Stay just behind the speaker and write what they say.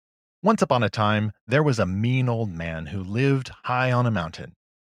Once upon a time, there was a mean old man who lived high on a mountain.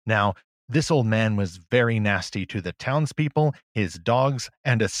 Now, this old man was very nasty to the townspeople, his dogs,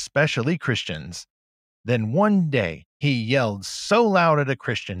 and especially Christians. Then one day, he yelled so loud at a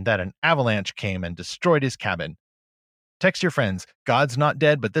Christian that an avalanche came and destroyed his cabin. Text your friends, God's not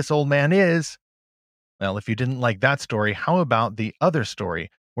dead, but this old man is. Well, if you didn't like that story, how about the other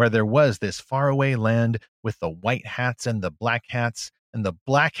story where there was this faraway land with the white hats and the black hats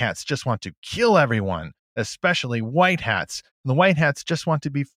just want to kill everyone, especially white hats. And the white hats just want to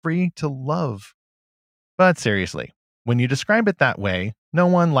be free to love. But seriously, when you describe it that way, no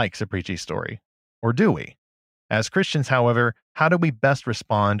one likes a preachy story. Or do we? As Christians, however, how do we best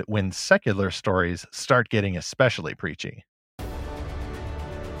respond when secular stories start getting especially preachy?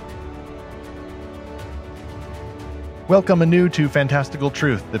 Welcome anew to Fantastical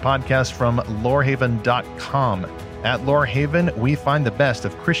Truth, the podcast from lorehaven.com. At Lorehaven, we find the best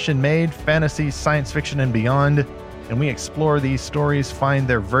of Christian-made fantasy, science fiction, and beyond, and we explore these stories, find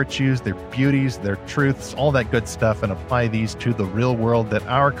their virtues, their beauties, their truths, all that good stuff, and apply these to the real world that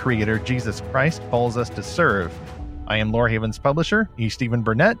our Creator, Jesus Christ, calls us to serve. I am Lorehaven's publisher, E. Stephen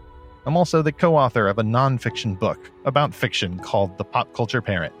Burnett. I'm also the co-author of a nonfiction book about fiction called The Pop Culture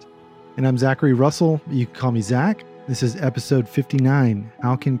Parent. And I'm Zachary Russell. You can call me Zach. This is episode 59.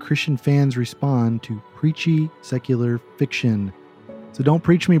 How can Christian fans respond to preachy secular fiction? So don't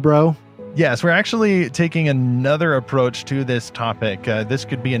preach me, bro. Yes, we're actually taking another approach to this topic. This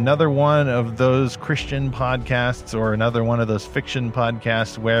could be another one of those Christian podcasts or another one of those fiction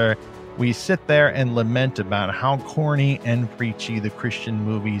podcasts where we sit there and lament about how corny and preachy the Christian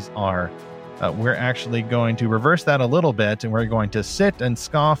movies are. We're actually going to reverse that a little bit, and we're going to sit and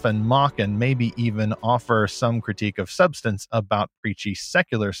scoff and mock and maybe even offer some critique of substance about preachy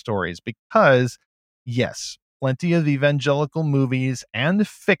secular stories because, yes, plenty of evangelical movies and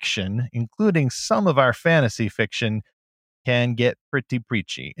fiction, including some of our fantasy fiction, can get pretty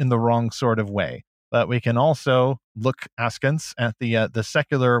preachy in the wrong sort of way. But we can also look askance at the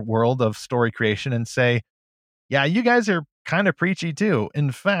secular world of story creation and say, yeah, you guys are kind of preachy too.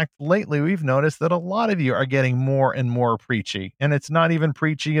 In fact, lately we've noticed that a lot of you are getting more and more preachy. And it's not even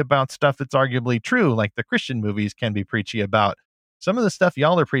preachy about stuff that's arguably true, like the Christian movies can be preachy about. Some of the stuff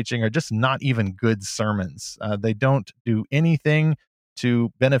y'all are preaching are just not even good sermons. They don't do anything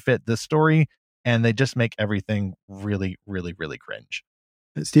to benefit the story, and they just make everything really, really, really cringe.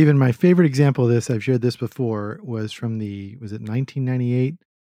 Stephen, my favorite example of this, I've shared this before, was from was it 1998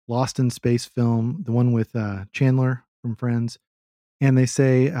 Lost in Space film, the one with Chandler from Friends. And they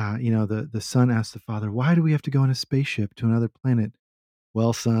say, the son asks the father, why do we have to go in a spaceship to another planet?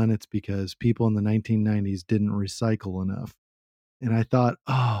 Well, son, it's because people in the 1990s didn't recycle enough. And I thought,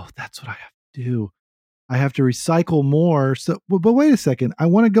 oh, that's what I have to do. I have to recycle more. So, but wait a second. I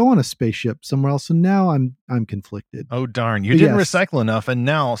want to go on a spaceship somewhere else. So now I'm conflicted. Oh, darn. You didn't recycle enough. And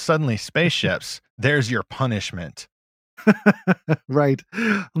now suddenly spaceships, there's your punishment. Right.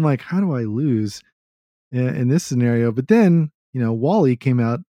 I'm like, how do I lose in this scenario? But then, WALL-E came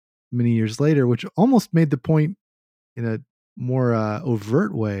out many years later, which almost made the point in a more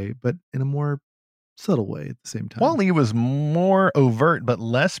overt way, but in a more subtle way at the same time. WALL-E was more overt, but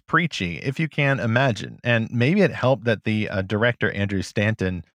less preachy, if you can imagine. And maybe it helped that the director, Andrew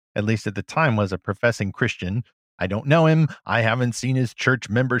Stanton, at least at the time, was a professing Christian. I don't know him. I haven't seen his church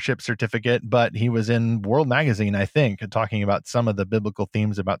membership certificate, but he was in World Magazine, I think, talking about some of the biblical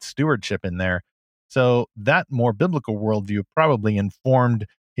themes about stewardship in there. So that more biblical worldview probably informed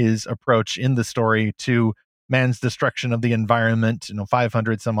his approach in the story to man's destruction of the environment,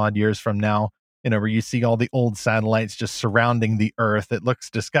 500 some odd years from now, where you see all the old satellites just surrounding the Earth. It looks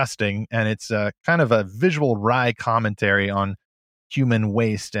disgusting, and it's kind of a visual wry commentary on human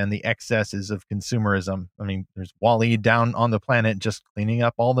waste and the excesses of consumerism. I mean, there's WALL-E down on the planet just cleaning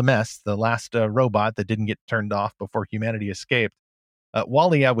up all the mess, the last robot that didn't get turned off before humanity escaped.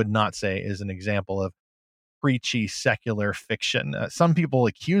 WALL-E, I would not say, is an example of preachy secular fiction. Some people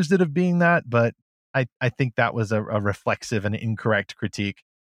accused it of being that, but I think that was a reflexive and incorrect critique.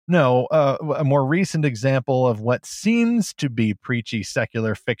 No, a more recent example of what seems to be preachy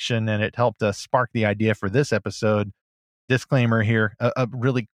secular fiction, and it helped us spark the idea for this episode. Disclaimer here, a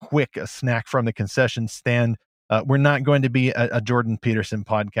really quick snack from the concession stand. We're not going to be a Jordan Peterson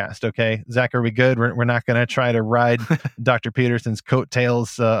podcast, okay? Zach, are we good? We're not going to try to ride Dr. Peterson's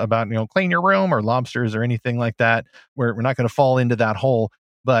coattails about, clean your room or lobsters or anything like that. We're not going to fall into that hole,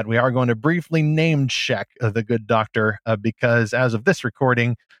 but we are going to briefly name check the good doctor because as of this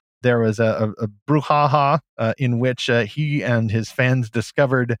recording, there was a brouhaha in which he and his fans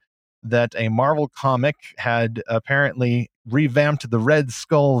discovered that a Marvel comic had apparently revamped the Red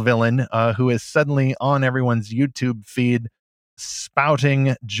Skull villain, who is suddenly on everyone's YouTube feed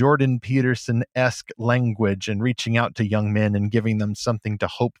spouting Jordan Peterson-esque language and reaching out to young men and giving them something to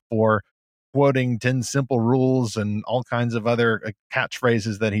hope for, quoting 10 simple rules and all kinds of other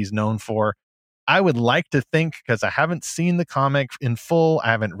catchphrases that he's known for. I would like to think, because I haven't seen the comic in full,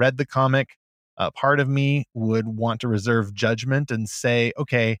 I haven't read the comic, part of me would want to reserve judgment and say,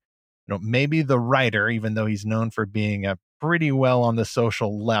 okay, maybe the writer, even though he's known for being a pretty well on the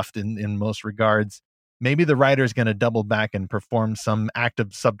social left in most regards, maybe the writer is going to double back and perform some act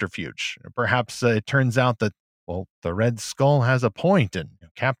of subterfuge. Perhaps it turns out that, well, the Red Skull has a point, and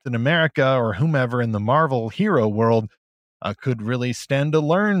Captain America or whomever in the Marvel hero world could really stand to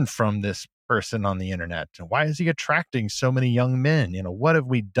learn from this person on the internet. Why is he attracting so many young men? What have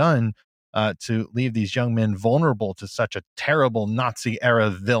we done to leave these young men vulnerable to such a terrible Nazi era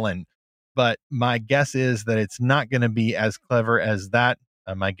villain? But my guess is that it's not going to be as clever as that.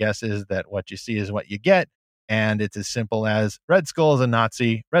 My guess is that what you see is what you get. And it's as simple as Red Skull is a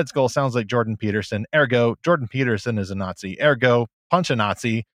Nazi. Red Skull sounds like Jordan Peterson. Ergo, Jordan Peterson is a Nazi. Ergo, punch a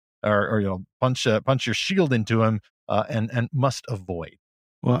Nazi or punch your shield into him and must avoid.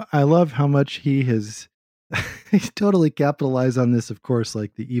 Well, I love how much he has he's totally capitalized on this, of course,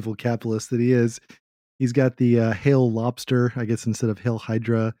 like the evil capitalist that he is. He's got the Hail Lobster, I guess, instead of Hail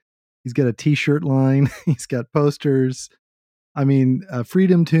Hydra. He's got a t-shirt line. He's got posters. I mean,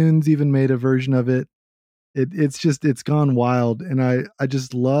 Freedom Tunes even made a version of it. It's gone wild. And I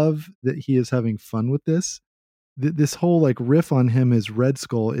just love that he is having fun with this. This whole like riff on him as Red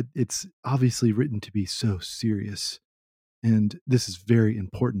Skull, it's obviously written to be so serious. And this is very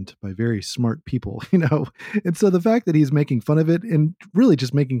important by very smart people, And so the fact that he's making fun of it and really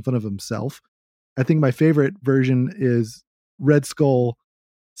just making fun of himself, I think my favorite version is Red Skull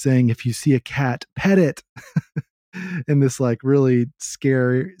saying, if you see a cat, pet it. In this like really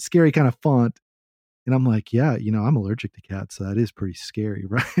scary kind of font. And I'm like, yeah, I'm allergic to cats. So that is pretty scary,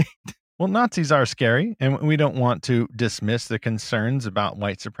 right? Well, Nazis are scary, and we don't want to dismiss the concerns about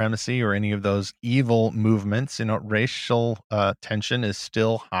white supremacy or any of those evil movements. Racial tension is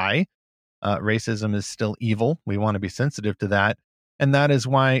still high. Racism is still evil. We want to be sensitive to that. And that is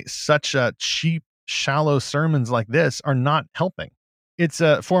why such cheap, shallow sermons like this are not helping. It's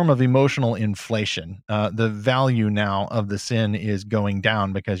a form of emotional inflation. The value now of the sin is going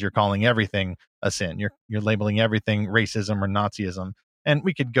down because you're calling everything a sin. You're labeling everything racism or Nazism. And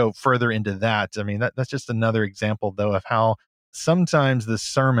we could go further into that. I mean, that's just another example, though, of how sometimes the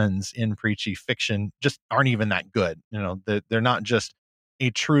sermons in preachy fiction just aren't even that good. They're not just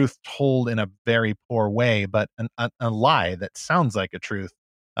a truth told in a very poor way, but a lie that sounds like a truth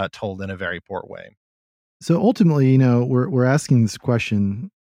told in a very poor way. So ultimately, we're asking this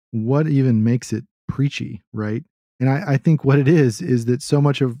question: what even makes it preachy, right? And I think what it is that so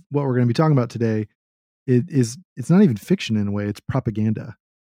much of what we're going to be talking about today it's not even fiction in a way; it's propaganda.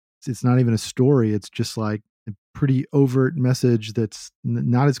 It's not even a story. It's just like a pretty overt message that's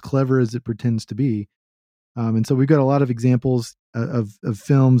not as clever as it pretends to be. And so we've got a lot of examples of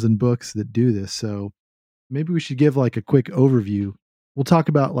films and books that do this. So maybe we should give like a quick overview. We'll talk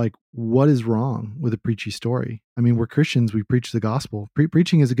about like what is wrong with a preachy story. I mean, we're Christians. We preach the gospel.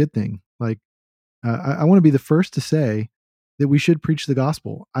 Preaching is a good thing. Like, I want to be the first to say that we should preach the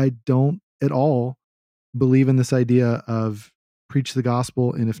gospel. I don't at all believe in this idea of preach the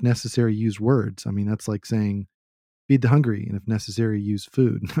gospel and if necessary use words. I mean, that's like saying feed the hungry and if necessary use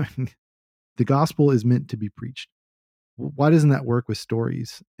food. The gospel is meant to be preached. Why doesn't that work with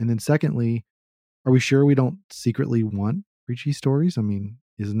stories? And then secondly, are we sure we don't secretly want preachy stories? I mean,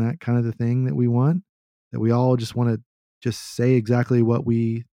 isn't that kind of the thing that we want? That we all just want to just say exactly what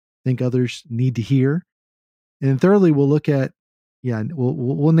we think others need to hear? And thirdly, we'll look at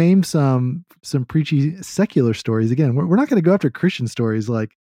we'll name some preachy secular stories. Again, we're not going to go after Christian stories.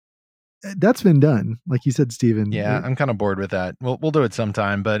 Like that's been done, like you said, Stephen. Yeah, I'm kind of bored with that. We'll do it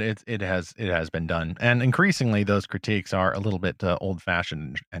sometime, but it has been done, and increasingly those critiques are a little bit old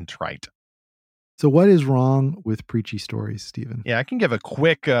fashioned and trite. So what is wrong with preachy stories, Stephen? Yeah, I can give a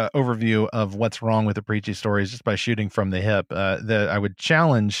quick overview of what's wrong with the preachy stories just by shooting from the hip. I would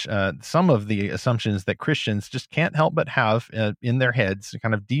challenge some of the assumptions that Christians just can't help but have in their heads,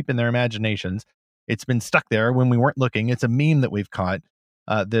 kind of deep in their imaginations. It's been stuck there when we weren't looking. It's a meme that we've caught.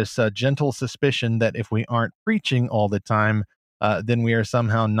 This gentle suspicion that if we aren't preaching all the time, then we are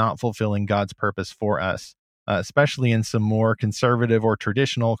somehow not fulfilling God's purpose for us, especially in some more conservative or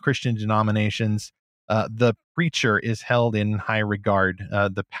traditional Christian denominations. The preacher is held in high regard.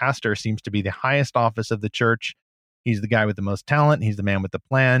 The pastor seems to be the highest office of the church. He's the guy with the most talent. He's the man with the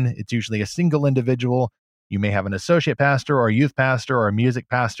plan. It's usually a single individual. You may have an associate pastor or a youth pastor or a music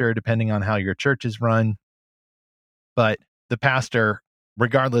pastor, depending on how your church is run. But the pastor,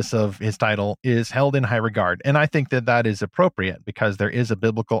 regardless of his title, is held in high regard. And I think that that is appropriate because there is a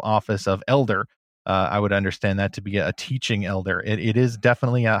biblical office of elder. I would understand that to be a teaching elder. It is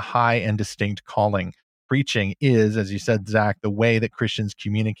definitely a high and distinct calling. Preaching is, as you said, Zach, the way that Christians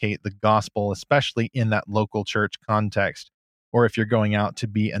communicate the gospel, especially in that local church context. Or if you're going out to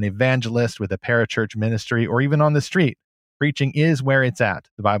be an evangelist with a parachurch ministry or even on the street, preaching is where it's at.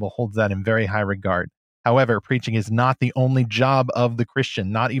 The Bible holds that in very high regard. However, preaching is not the only job of the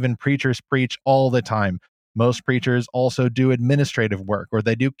Christian. Not even preachers preach all the time. Most preachers also do administrative work, or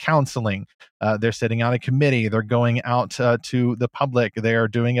they do counseling. They're sitting on a committee. They're going out to the public. They are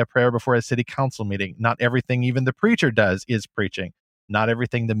doing a prayer before a city council meeting. Not everything even the preacher does is preaching. Not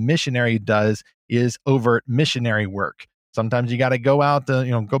everything the missionary does is overt missionary work. Sometimes you got to go out,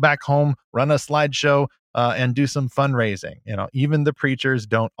 go back home, run a slideshow, and do some fundraising. Even the preachers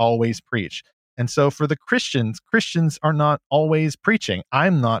don't always preach. And so for the Christians are not always preaching.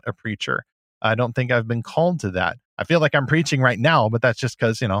 I'm not a preacher. I don't think I've been called to that. I feel like I'm preaching right now, but that's just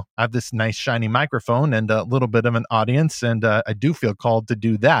because, I have this nice shiny microphone and a little bit of an audience, and I do feel called to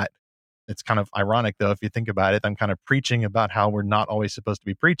do that. It's kind of ironic, though, if you think about it. I'm kind of preaching about how we're not always supposed to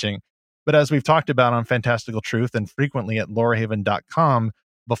be preaching. But as we've talked about on Fantastical Truth and frequently at lorehaven.com,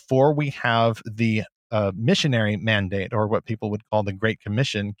 before we have the missionary mandate, or what people would call the Great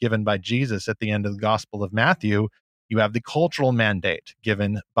Commission, given by Jesus at the end of the Gospel of Matthew, you have the cultural mandate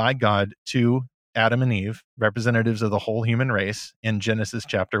given by God to Adam and Eve, representatives of the whole human race, in Genesis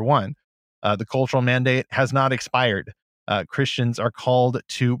chapter 1. The cultural mandate has not expired. Christians are called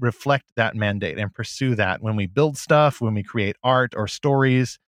to reflect that mandate and pursue that when we build stuff, when we create art or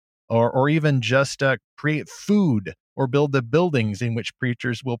stories, or even just create food or build the buildings in which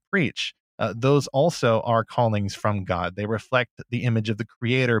preachers will preach. Those also are callings from God. They reflect the image of the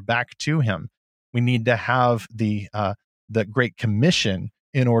Creator back to Him. We need to have the Great Commission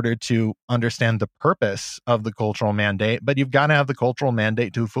in order to understand the purpose of the cultural mandate, but you've got to have the cultural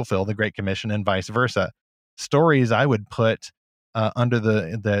mandate to fulfill the Great Commission and vice versa. Stories I would put under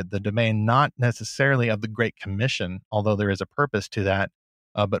the domain not necessarily of the Great Commission, although there is a purpose to that,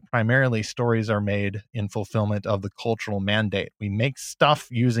 but primarily stories are made in fulfillment of the cultural mandate. We make stuff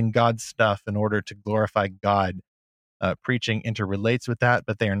using God's stuff in order to glorify God. Preaching interrelates with that,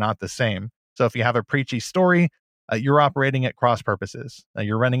 but they are not the same. So if you have a preachy story, you're operating at cross purposes.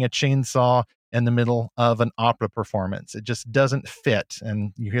 You're running a chainsaw in the middle of an opera performance. It just doesn't fit.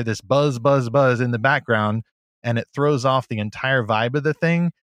 And you hear this buzz, buzz, buzz in the background, and it throws off the entire vibe of the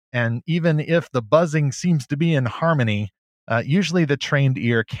thing. And even if the buzzing seems to be in harmony, usually the trained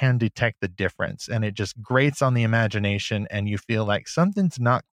ear can detect the difference, and it just grates on the imagination, and you feel like something's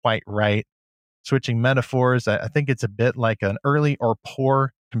not quite right. Switching metaphors, I think it's a bit like an early or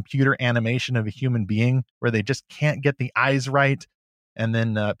poor computer animation of a human being where they just can't get the eyes right. And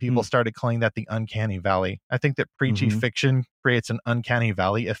then people started calling that the uncanny valley. I think that preachy fiction creates an uncanny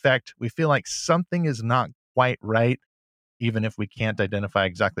valley effect. We feel like something is not quite right, even if we can't identify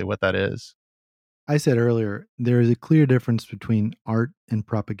exactly what that is. I said earlier, there is a clear difference between art and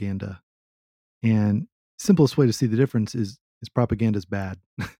propaganda. And simplest way to see the difference is propaganda is bad.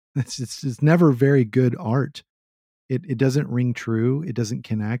 It's never very good art. It doesn't ring true. It doesn't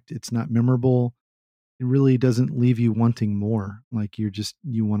connect. It's not memorable. It really doesn't leave you wanting more. Like you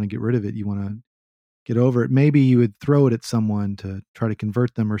want to get rid of it. You want to get over it. Maybe you would throw it at someone to try to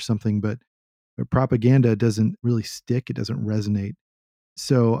convert them or something, but propaganda doesn't really stick. It doesn't resonate.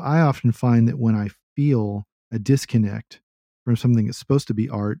 So I often find that when I feel a disconnect from something that's supposed to be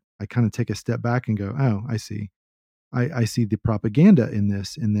art, I kind of take a step back and go, "Oh, I see. I see the propaganda in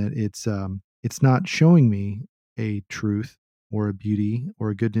this, in that it's not showing me a truth or a beauty or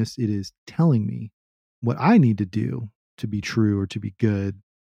a goodness. It is telling me what I need to do to be true or to be good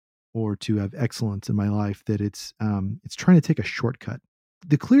or to have excellence in my life. That it's trying to take a shortcut."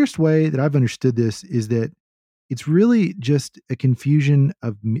 The clearest way that I've understood this is that it's really just a confusion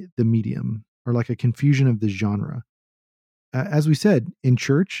of the medium, or like a confusion of the genre. As we said, in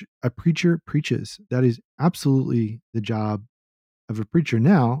church, a preacher preaches. That is absolutely the job of a preacher.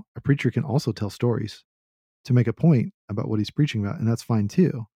 Now, a preacher can also tell stories to make a point about what he's preaching about, and that's fine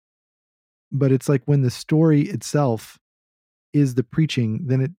too. But it's like when the story itself is the preaching,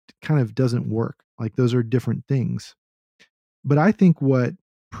 then it kind of doesn't work. Like those are different things. But I think what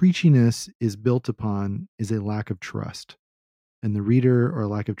preachiness is built upon is a lack of trust in the reader or a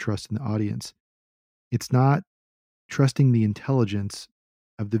lack of trust in the audience. It's not trusting the intelligence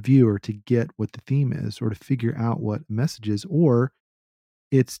of the viewer to get what the theme is or to figure out what message is, or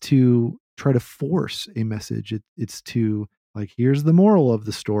it's to try to force a message. It's to like, here's the moral of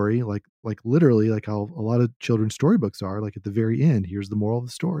the story, like literally, like how a lot of children's storybooks are. Like at the very end, here's the moral of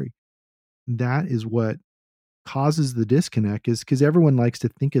the story. That is what causes the disconnect, is because everyone likes to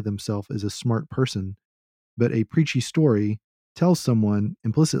think of themselves as a smart person, but a preachy story tells someone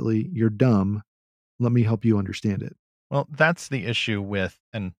implicitly, "You're dumb. Let me help you understand it." Well, that's the issue with,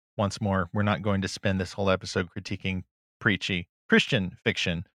 and once more, we're not going to spend this whole episode critiquing preachy Christian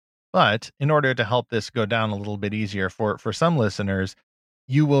fiction. But in order to help this go down a little bit easier for some listeners,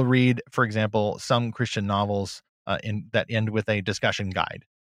 you will read, for example, some Christian novels in that end with a discussion guide.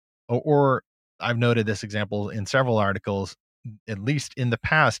 Or I've noted this example in several articles. At least in the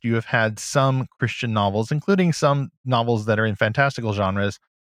past, you have had some Christian novels, including some novels that are in fantastical genres,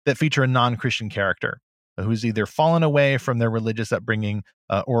 that feature a non-Christian character who's either fallen away from their religious upbringing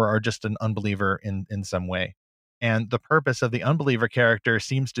or are just an unbeliever in some way. And the purpose of the unbeliever character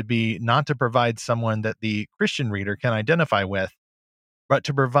seems to be not to provide someone that the Christian reader can identify with, but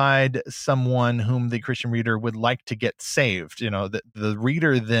to provide someone whom the Christian reader would like to get saved. The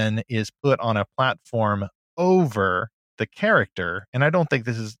reader then is put on a platform over the character. And I don't think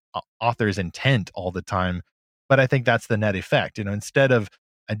this is author's intent all the time, but I think that's the net effect. Instead of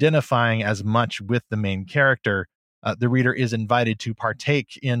identifying as much with the main character, the reader is invited to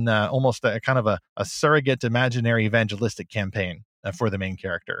partake in almost a kind of a surrogate imaginary evangelistic campaign for the main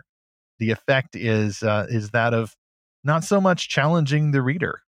character. The effect is that of not so much challenging the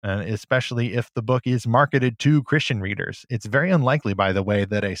reader, especially if the book is marketed to Christian readers. It's very unlikely, by the way,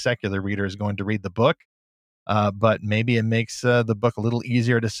 that a secular reader is going to read the book, but maybe it makes the book a little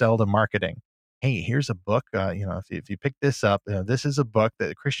easier to sell to marketing. Hey, here's a book. If you pick this up, this is a book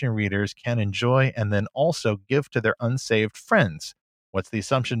that Christian readers can enjoy and then also give to their unsaved friends. What's the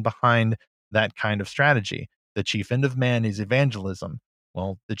assumption behind that kind of strategy? The chief end of man is evangelism.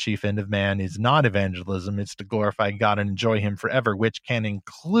 Well, the chief end of man is not evangelism. It's to glorify God and enjoy him forever, which can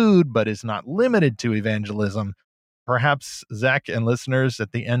include, but is not limited to, evangelism. Perhaps Zach and listeners,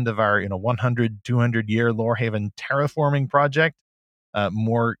 at the end of our 100, 200 year Lorehaven terraforming project,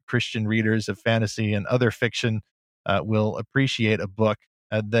 more Christian readers of fantasy and other fiction will appreciate a book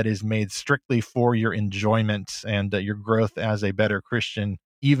that is made strictly for your enjoyment and your growth as a better Christian,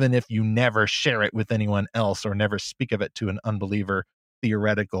 even if you never share it with anyone else or never speak of it to an unbeliever,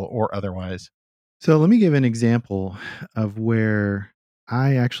 theoretical or otherwise. So let me give an example of where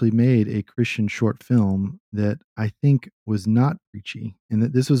I actually made a Christian short film that I think was not preachy, and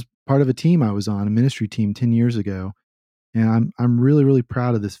that this was part of a team I was on, a ministry team 10 years ago. And I'm really, really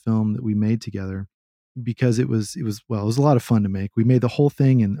proud of this film that we made together, because it was well, it was a lot of fun to make. We made the whole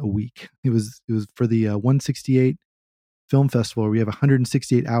thing in a week. It was for the 168 film festival, where we have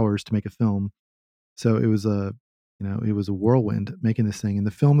 168 hours to make a film. So it was a whirlwind making this thing. And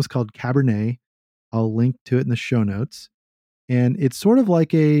the film is called Cabernet. I'll link to it in the show notes. And it's sort of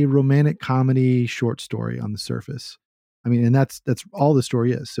like a romantic comedy short story on the surface. I mean, and that's all the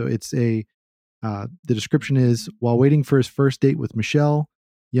story is. So it's the description is: while waiting for his first date with Michelle,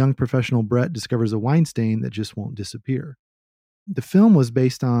 young professional Brett discovers a wine stain that just won't disappear. The film was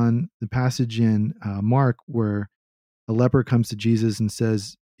based on the passage in Mark where a leper comes to Jesus and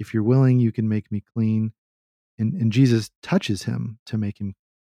says, "If you're willing, you can make me clean." And Jesus touches him to make him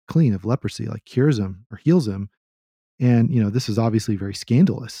clean of leprosy, like cures him or heals him. And, this is obviously very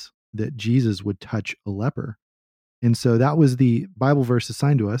scandalous that Jesus would touch a leper. And so that was the Bible verse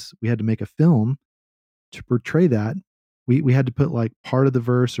assigned to us. We had to make a film to portray that. We had to put like part of the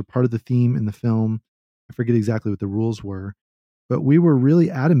verse or part of the theme in the film. I forget exactly what the rules were, but we were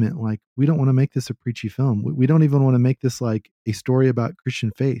really adamant, like, we don't want to make this a preachy film. We don't even want to make this like a story about Christian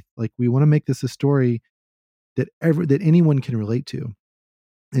faith. Like, we want to make this a story that anyone can relate to.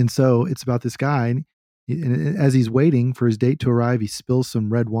 And so it's about this guy, and as he's waiting for his date to arrive, he spills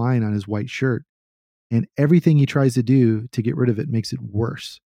some red wine on his white shirt, and everything he tries to do to get rid of it makes it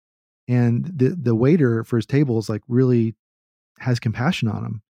worse. And the waiter for his table is like really has compassion on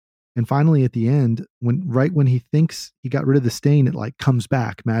him. And finally, at the end, when he thinks he got rid of the stain, it like comes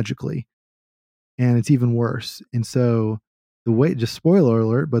back magically, and it's even worse. And so just spoiler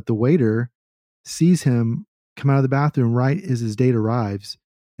alert, but the waiter sees him come out of the bathroom right as his date arrives,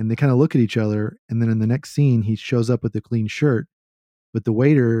 and they kind of look at each other. And then in the next scene, he shows up with a clean shirt, but the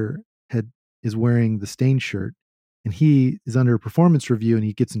waiter is wearing the stained shirt, and he is under a performance review, and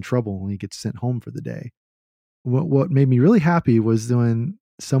he gets in trouble and he gets sent home for the day. What made me really happy was when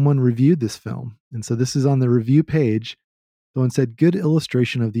someone reviewed this film. And so this is on the review page. Someone said, "Good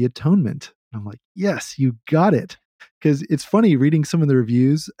illustration of the atonement." And I'm like, yes, you got it. because it's funny reading some of the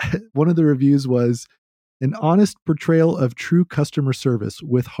reviews. One of the reviews was an honest portrayal of true customer service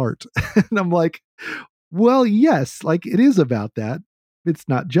with heart. And I'm like, well, yes, like it is about that. It's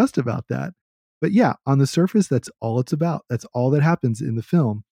not just about that. But yeah, on the surface, that's all it's about. That's all that happens in the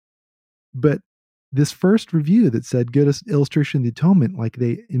film. But this first review that said good illustration of the atonement, like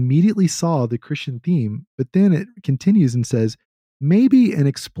they immediately saw the Christian theme, but then it continues and says, maybe an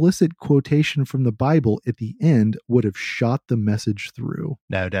explicit quotation from the Bible at the end would have shot the message through.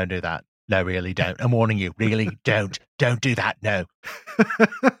 No, don't do that. No, really don't. I'm warning you. Really don't. Don't do that. No.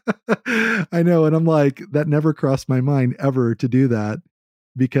 I know. And I'm like, that never crossed my mind ever to do that,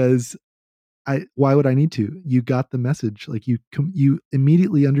 because why would I need to? You got the message. Like you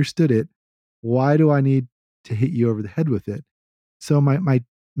immediately understood it. Why do I need to hit you over the head with it? So my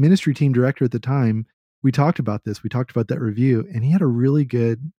ministry team director at the time, we talked about this. We talked about that review, and he had a really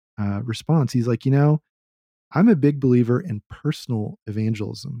good response. He's like, I'm a big believer in personal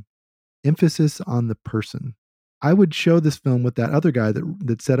evangelism, emphasis on the person. I would show this film with that other guy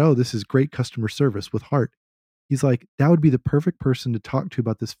that said, oh, this is great customer service with heart. He's like, that would be the perfect person to talk to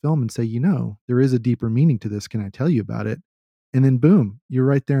about this film and say, there is a deeper meaning to this. Can I tell you about it? And then boom, you're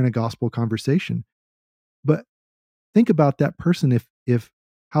right there in a gospel conversation. But think about that person if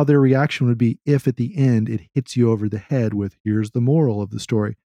how their reaction would be if at the end it hits you over the head with, here's the moral of the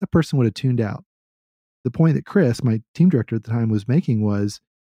story. That person would have tuned out. The point that Chris, my team director at the time, was making was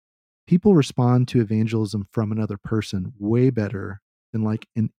people respond to evangelism from another person way better than like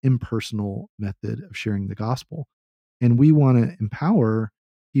an impersonal method of sharing the gospel. And we want to empower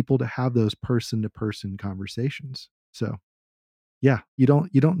people to have those person-to-person conversations. So yeah, you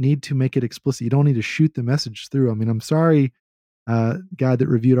don't need to make it explicit. You don't need to shoot the message through. I mean, I'm sorry, guy that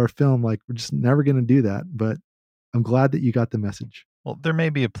reviewed our film, like we're just never going to do that, but I'm glad that you got the message. Well, there may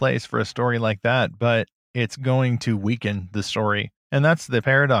be a place for a story like that, but it's going to weaken the story. And that's the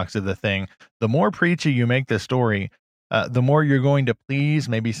paradox of the thing. The more preachy you make the story, the more you're going to please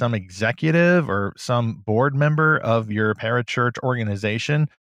maybe some executive or some board member of your parachurch organization,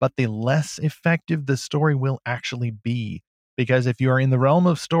 but the less effective the story will actually be. Because if you are in the realm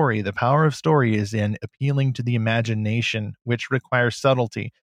of story, the power of story is in appealing to the imagination, which requires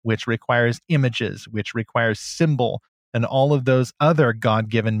subtlety, which requires images, which requires symbol, and all of those other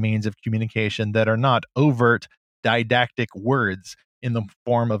God-given means of communication that are not overt didactic words in the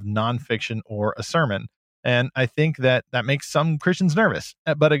form of nonfiction or a sermon. And I think that makes some Christians nervous.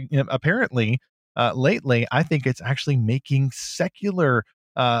 But apparently, lately, I think it's actually making secular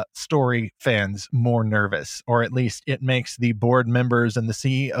story fans more nervous, or at least it makes the board members and the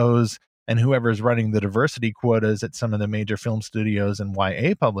CEOs and whoever's running the diversity quotas at some of the major film studios and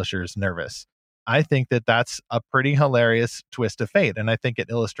YA publishers nervous. I think that that's a pretty hilarious twist of fate. And I think it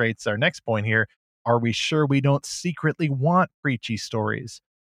illustrates our next point here. Are we sure we don't secretly want preachy stories?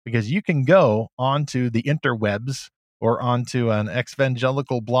 Because you can go onto the interwebs or onto an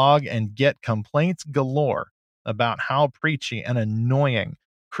evangelical blog and get complaints galore about how preachy and annoying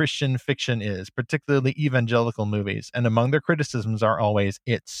Christian fiction is, particularly evangelical movies. And among their criticisms are always,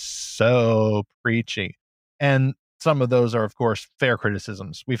 it's so preachy. And some of those are, of course, fair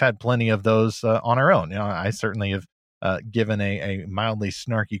criticisms. We've had plenty of those on our own. I certainly have given a mildly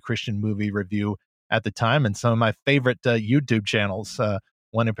snarky Christian movie review at the time. And some of my favorite YouTube channels,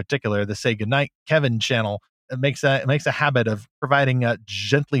 one in particular, the Say Goodnight Kevin channel, makes a habit of providing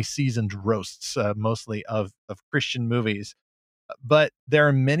gently seasoned roasts, mostly of Christian movies. But there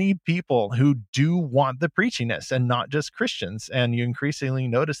are many people who do want the preachiness, and not just Christians. And you increasingly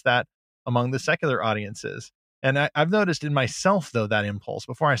notice that among the secular audiences. And I've noticed in myself, though, that impulse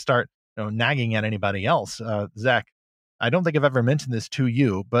before I start nagging at anybody else. Zach, I don't think I've ever mentioned this to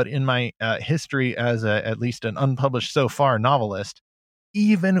you, but in my history as at least an unpublished so far novelist,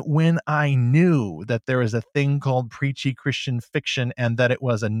 even when I knew that there was a thing called preachy Christian fiction and that it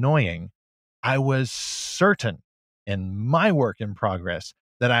was annoying, I was certain in my work in progress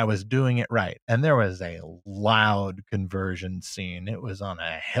that I was doing it right. And there was a loud conversion scene. It was on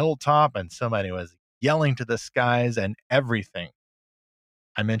a hilltop and somebody was yelling to the skies and everything.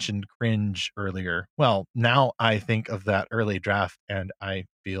 I mentioned cringe earlier. Well, now I think of that early draft and I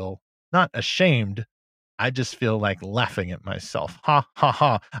feel not ashamed. I just feel like laughing at myself. Ha, ha,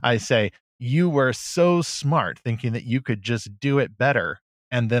 ha. I say, you were so smart thinking that you could just do it better.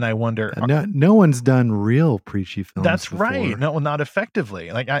 And then I wonder, no one's done real preachy films. That's before. right. No, not effectively.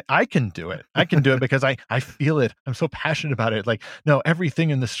 Like I can do it. I can do it because I feel it. I'm so passionate about it. Like, no, everything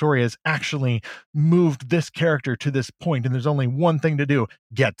in the story has actually moved this character to this point, and there's only one thing to do: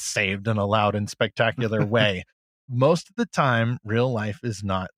 get saved in a loud and spectacular way. Most of the time, real life is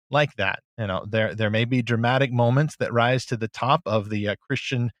not like that. There may be dramatic moments that rise to the top of the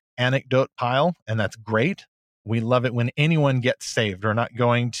Christian anecdote pile, and that's great. We love it when anyone gets saved. We're not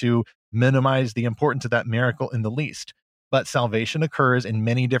going to minimize the importance of that miracle in the least. But salvation occurs in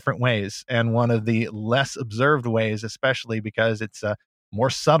many different ways. And one of the less observed ways, especially because it's more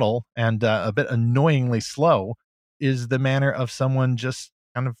subtle and a bit annoyingly slow, is the manner of someone just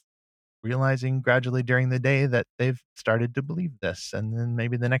kind of realizing gradually during the day that they've started to believe this. And then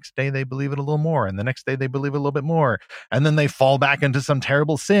maybe the next day they believe it a little more. And the next day they believe it a little bit more. And then they fall back into some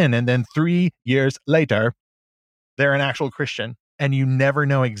terrible sin. And then 3 years later, they're an actual Christian. And you never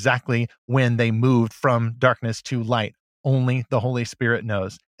know exactly when they moved from darkness to light. Only the Holy Spirit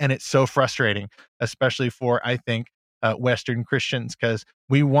knows. And it's so frustrating, especially for, I think, Western Christians, because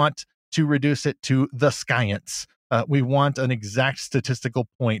we want to reduce it to the science. We want an exact statistical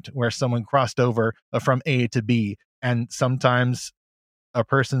point where someone crossed over from A to B. And sometimes a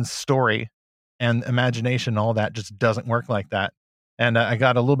person's story and imagination, all that just doesn't work like that. And I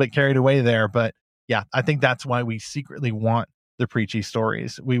got a little bit carried away there, but yeah, I think that's why we secretly want the preachy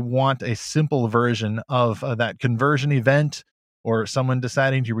stories. We want a simple version of that conversion event or someone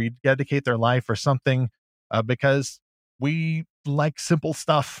deciding to rededicate their life or something, because we like simple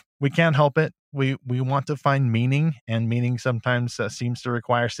stuff. We can't help it. We want to find meaning, and meaning sometimes seems to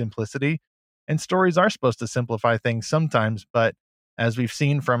require simplicity. And stories are supposed to simplify things sometimes, but as we've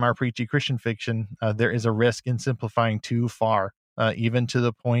seen from our preachy Christian fiction, there is a risk in simplifying too far, even to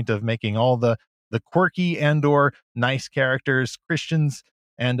the point of making all the quirky and or nice characters Christians,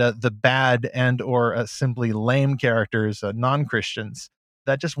 and the bad and or simply lame characters non-Christians.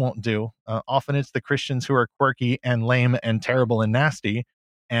 That just won't do. Often it's the Christians who are quirky and lame and terrible and nasty,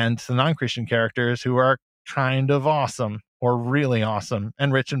 and the non-Christian characters who are kind of awesome or really awesome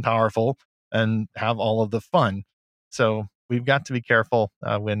and rich and powerful and have all of the fun. So we've got to be careful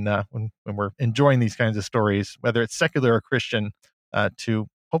when we're enjoying these kinds of stories, whether it's secular or Christian, to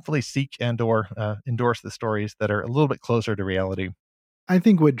hopefully seek and or endorse the stories that are a little bit closer to reality. I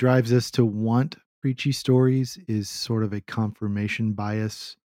think what drives us to want preachy stories is sort of a confirmation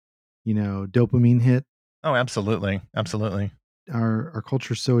bias, dopamine hit. Oh, absolutely. Absolutely. Our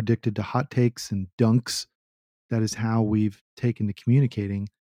culture is so addicted to hot takes and dunks. That is how we've taken to communicating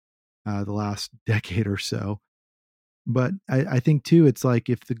the last decade or so. But I think too, it's like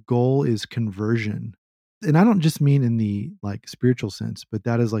if the goal is conversion, and I don't just mean in the like spiritual sense, but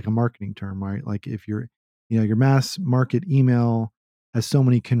that is like a marketing term, right? Like if your mass market email has so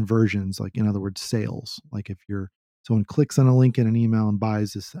many conversions, like in other words, sales. Like if someone clicks on a link in an email and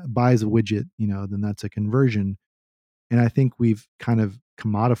buys a widget, then that's a conversion. And I think we've kind of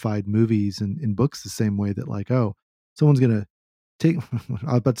commodified movies and books the same way that like, oh, someone's gonna take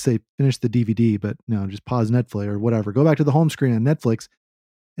I was about to say finish the DVD, but no, just pause Netflix or whatever. Go back to the home screen on Netflix,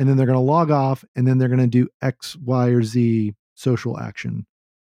 and then they're going to log off, and then they're going to do X, Y, or Z social action,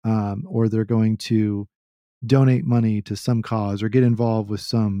 or they're going to donate money to some cause or get involved with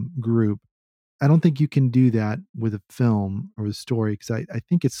some group. I don't think you can do that with a film or a story because I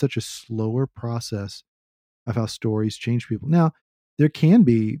think it's such a slower process of how stories change people. Now, there can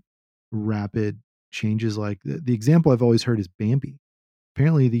be rapid changes. Like the example I've always heard is Bambi.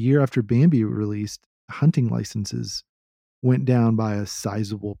 Apparently, the year after Bambi released, hunting licenses went down by a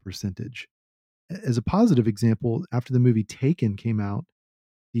sizable percentage. As a positive example, after the movie Taken came out,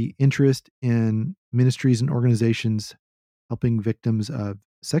 the interest in ministries and organizations helping victims of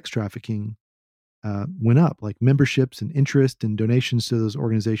sex trafficking went up. Like memberships and interest and donations to those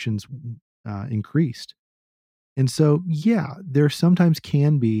organizations increased. And so, yeah, there sometimes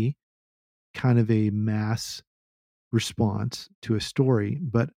can be kind of a mass response to a story,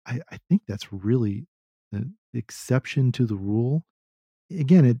 but I think that's really the exception to the rule.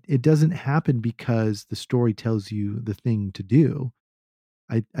 Again, it doesn't happen because the story tells you the thing to do.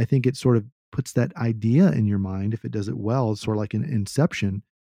 I think it sort of puts that idea in your mind. If it does it well, it's sort of like an inception.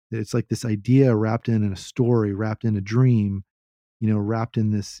 That it's like this idea wrapped in a story, wrapped in a dream, wrapped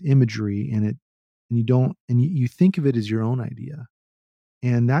in this imagery, and you don't, and you think of it as your own idea.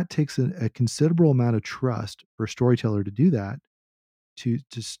 And that takes a considerable amount of trust for a storyteller to do that, to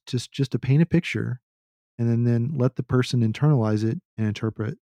just to paint a picture and then let the person internalize it and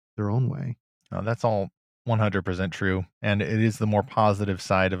interpret their own way. That's all 100% true. And it is the more positive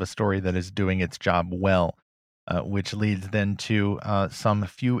side of a story that is doing its job well, which leads then to some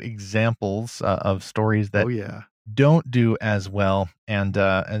few examples of stories that Oh yeah. don't do as well. And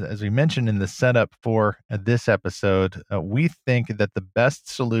as we mentioned in the setup for this episode, we think that the best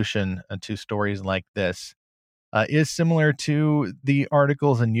solution to stories like this is similar to the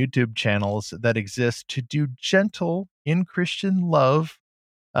articles and YouTube channels that exist to do gentle in Christian love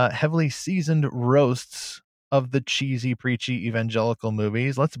heavily seasoned roasts of the cheesy, preachy evangelical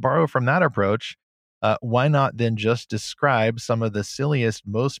movies. Let's borrow from that approach. Why not then just describe some of the silliest,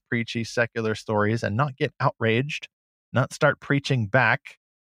 most preachy secular stories and not get outraged, not start preaching back,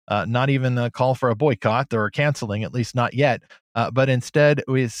 not even call for a boycott or canceling, at least not yet, but instead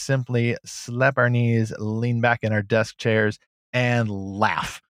we simply slap our knees, lean back in our desk chairs, and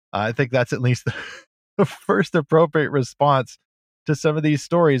laugh. I think that's at least the first appropriate response to some of these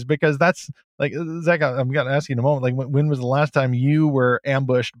stories, because that's like, Zach, I'm going to ask you in a moment, like when was the last time you were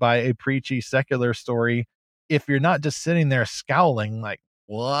ambushed by a preachy secular story? If you're not just sitting there scowling like,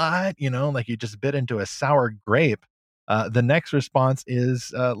 what, like you just bit into a sour grape, the next response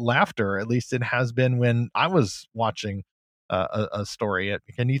is laughter. At least it has been when I was watching a story.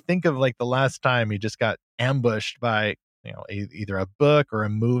 Can you think of like the last time you just got ambushed by, either a book or a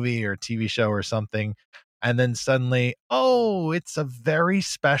movie or a TV show or something, and then suddenly, oh, it's a very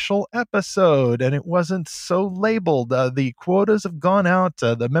special episode, and it wasn't so labeled. The quotas have gone out,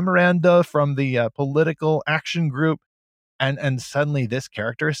 the memoranda from the political action group, and suddenly this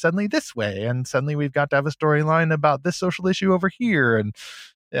character is suddenly this way, and suddenly we've got to have a storyline about this social issue over here. And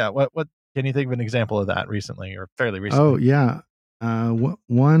yeah, what can you think of an example of that recently or fairly recently? Oh yeah,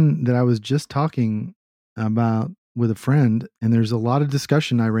 one that I was just talking about with a friend, and there's a lot of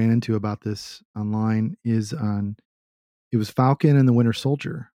discussion I ran into about this online. It was Falcon and the Winter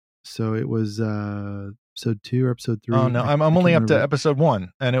Soldier. So it was episode 2 or episode Oh 3. no, I I'm can't only up to remember. episode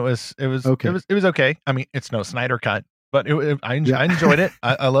 1, and Okay. it was okay. I mean, it's no Snyder cut, but Yeah. I enjoyed it.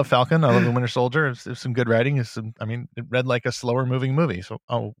 I love Falcon. I love the Winter Soldier. It's some good writing. It read like a slower moving movie. So,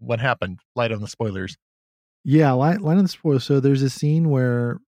 oh, what happened? Light on the spoilers. Yeah, line of the spoiler. So there's a scene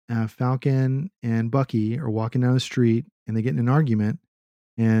where Falcon and Bucky are walking down the street and they get in an argument,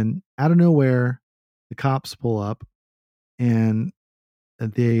 and out of nowhere, the cops pull up and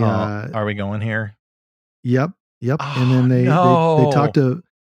they Oh, are we going here? yep, yep. And Oh then they talk no. to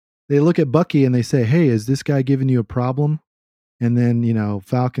they look at Bucky and they say, "Hey, is this guy giving you a problem?" And then,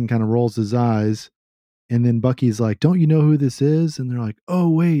 Falcon kind of rolls his eyes, and then Bucky's like, "Don't you know who this is?" And they're like, "Oh,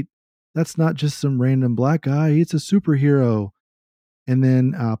 wait. That's not just some random black guy. It's a superhero." And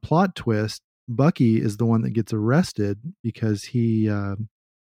then plot twist, Bucky is the one that gets arrested because he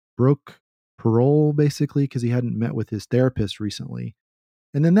broke parole basically because he hadn't met with his therapist recently.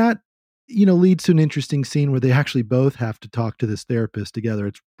 And then that, leads to an interesting scene where they actually both have to talk to this therapist together.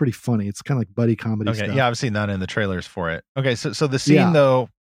 It's pretty funny. It's kind of like buddy comedy Okay, yeah, stuff. I've seen that in the trailers for it. Okay, so the scene Yeah. though,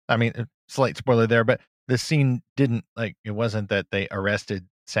 I mean, slight spoiler there, but the scene didn't like it wasn't that they arrested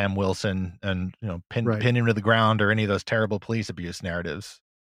Sam Wilson and Right. pin him to the ground or any of those terrible police abuse narratives.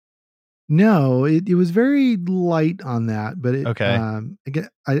 No, it was very light on that, but Okay. again,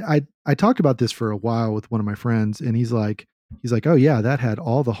 I talked about this for a while with one of my friends, and he's like, oh yeah, that had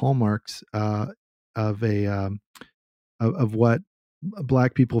all the hallmarks of a of what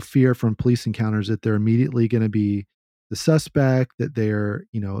black people fear from police encounters, that they're immediately going to be the suspect, that they're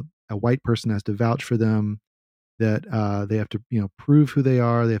a white person has to vouch for them, that they have to prove who they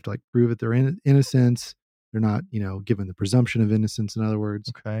are, they have to like prove that they're innocence, they're not given the presumption of innocence, in other words.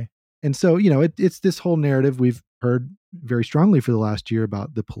 Okay. And so, it's this whole narrative we've heard very strongly for the last year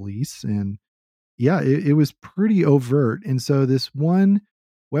about the police. And yeah, it was pretty overt. And so this one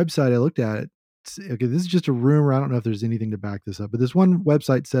website I looked at, okay, this is just a rumor. I don't know if there's anything to back this up, but this one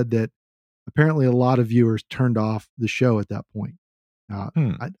website said that apparently a lot of viewers turned off the show at that point.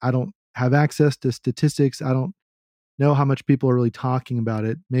 I don't have access to statistics. I don't know how much people are really talking about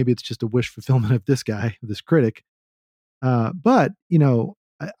it. Maybe it's just a wish fulfillment of this guy, this critic. But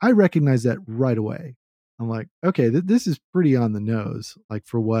I recognize that right away. I'm like, okay, this is pretty on the nose, like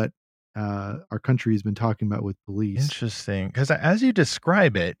for what our country has been talking about with police. Interesting, because as you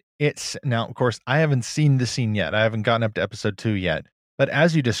describe it, it's now, of course, I haven't seen the scene yet. I haven't gotten up to episode 2 yet. But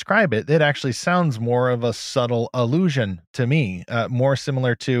as you describe it, it actually sounds more of a subtle allusion to me, more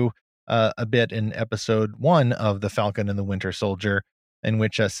similar to a bit in episode 1 of The Falcon and the Winter Soldier, in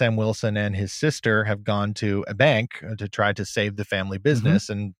which Sam Wilson and his sister have gone to a bank to try to save the family Hmm. business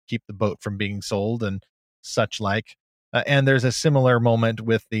and keep the boat from being sold and such like. And there's a similar moment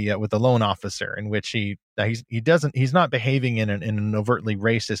with the loan officer in which he's not behaving in an overtly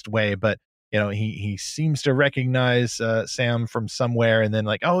racist way, but he seems to recognize Sam from somewhere, and then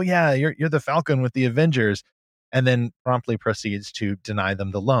like, oh yeah, you're the Falcon with the Avengers, and then promptly proceeds to deny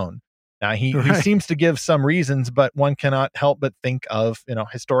them the loan. Now he Right. seems to give some reasons, but one cannot help but think of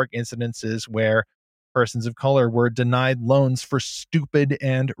historic incidences where persons of color were denied loans for stupid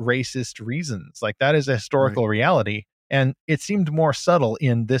and racist reasons. Like that is a Right. historical reality, and it seemed more subtle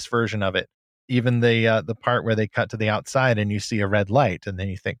in this version of it. even the part where they cut to the outside and you see a red light, and then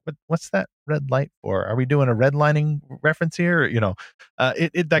you think, what's that red light for? Are we doing a redlining reference here?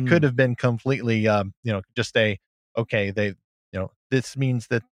 That could Mm. have been completely, just okay, this means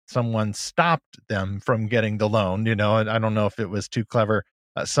that someone stopped them from getting the loan. And I don't know if it was too clever.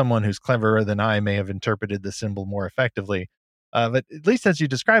 Someone who's cleverer than I may have interpreted the symbol more effectively. But at least as you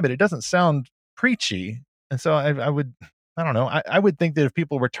describe it, it doesn't sound preachy. And so I don't know. I would think that if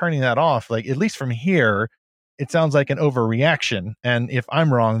people were turning that off, like at least from here, it sounds like an overreaction. And if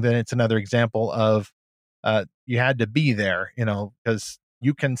I'm wrong, then it's another example of you had to be there, because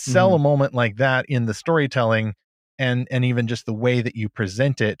you can sell a Mhm. moment like that in the storytelling, and even just the way that you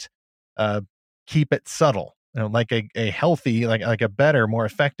present it, uh, keep it subtle, like a healthy, like a better, more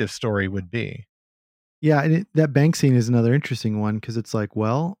effective story would be. Yeah, and that bank scene is another interesting one because it's like,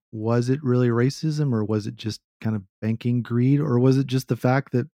 well, was it really racism or was it just kind of banking greed or was it just the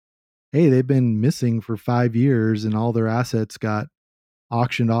fact that, hey, they've been missing for 5 years and all their assets got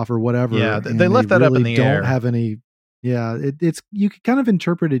auctioned off or whatever, Yeah, they and they left that up in really the don't air. have any. Yeah, it's you could kind of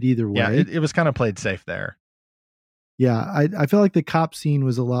interpret it either Yeah, way. it was kind of played safe there. Yeah, I feel like the cop scene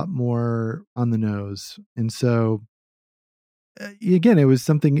was a lot more on the nose, and so again, it was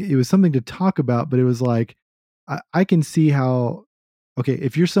something to talk about, but it was like I can see how okay,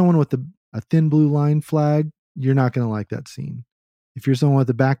 if you're someone with a thin blue line flag, you're not going to like that scene. If you're someone with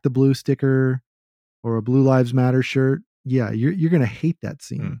a back the blue sticker or a Blue Lives Matter shirt, yeah, you're going to hate that Hmm.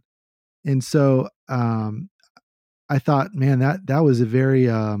 scene. And so I thought, man, that was a very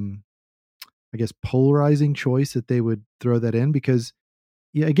I guess polarizing choice that they would throw that in because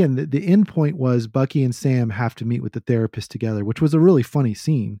yeah, again, the end point was Bucky and Sam have to meet with the therapist together, which was a really funny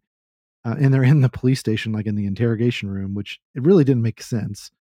scene. And they're in the police station, like in the interrogation room, which it really didn't make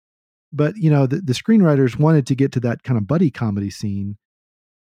sense. But the screenwriters wanted to get to that kind of buddy comedy scene,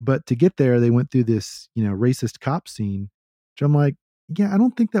 but to get there, they went through this racist cop scene, which I'm like, yeah, I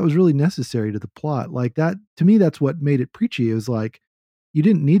don't think that was really necessary to the plot. Like that to me, that's what made it preachy. It was like you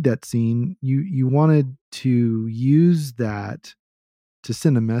didn't need that scene. You wanted to use that to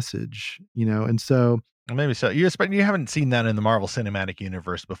send a message, and so Maybe so. You haven't seen that in the Marvel Cinematic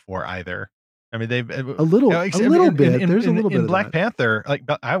Universe before either. I mean, they've a except little in bit. There's a little bit in of Black that. Panther, like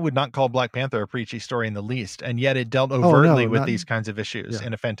I would not call Black Panther a preachy story in the least, and yet it dealt Oh overtly no, with not these kinds of issues yeah,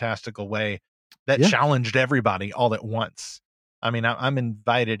 in a fantastical way that yeah. challenged everybody all at once. I mean, I'm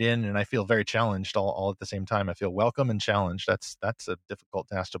invited in, and I feel very challenged all at the same time. I feel welcome and challenged. That's a difficult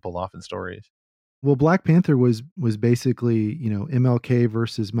task to pull off in stories. Well, Black Panther was basically MLK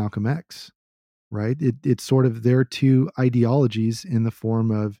versus Malcolm X, right? It's sort of their two ideologies in the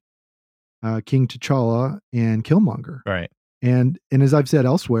form of King T'Challa and Killmonger. Right. And as I've said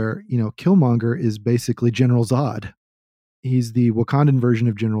elsewhere, Killmonger is basically General Zod. He's the Wakandan version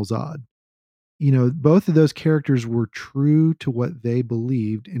of General Zod. Both of those characters were true to what they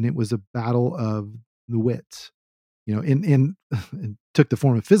believed, and it was a battle of the wits. In it took the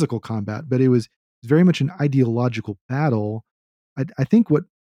form of physical combat, but it was very much an ideological battle. I think what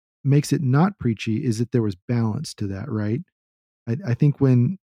makes it not preachy is that there was balance to that, right? I think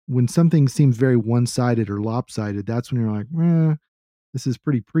when something seems very one sided or lopsided, that's when you're like, this is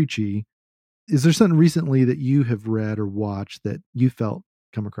pretty preachy. Is there something recently that you have read or watched that you felt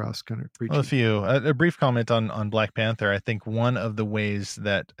come across kind of Well, preachy? a brief comment on Black Panther. I think one of the ways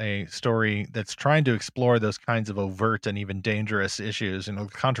that a story that's trying to explore those kinds of overt and even dangerous issues,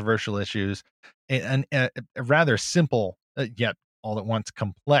 controversial issues, and a rather simple yet all at once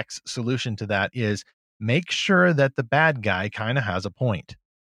complex solution to that is make sure that the bad guy kind of has a point,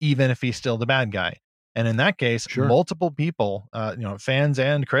 even if he's still the bad guy. And in that case, Sure. multiple people, fans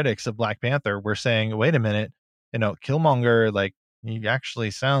and critics of Black Panther, were saying, "Wait a minute, Killmonger, like." He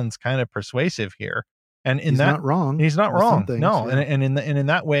actually sounds kind of persuasive here. And in He's that not wrong he's not with some wrong. things. No. And Yeah. in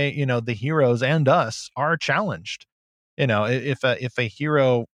that way, the heroes and us are challenged. If a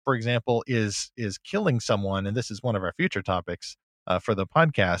hero, for example, is killing someone, and this is one of our future topics for the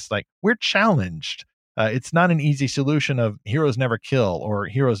podcast, like we're challenged. It's not an easy solution of heroes never kill or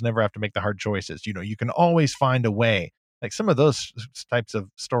heroes never have to make the hard choices. You can always find a way. Like some of those types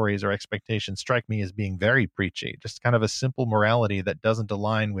of stories or expectations strike me as being very preachy, just kind of a simple morality that doesn't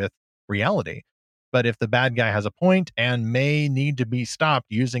align with reality. But if the bad guy has a point and may need to be stopped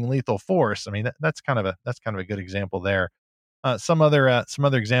using lethal force, I mean that's kind of a good example there. Some other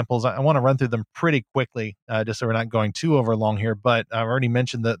examples. I want to run through them pretty quickly, just so we're not going too over long here. But I've already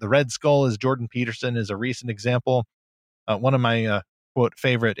mentioned that the Red Skull is Jordan Peterson is a recent example. One of my quote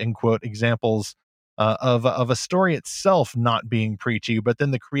favorite end quote examples of a story itself not being preachy, but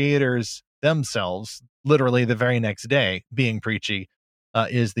then the creators themselves, literally the very next day, being preachy.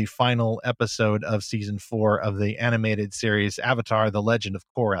 is the final episode of season 4 of the animated series Avatar: The Legend of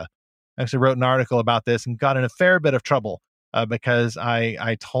Korra. I actually wrote an article about this and got in a fair bit of trouble because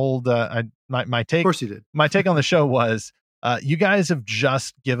I told my take. Of course you did. My take on the show was, you guys have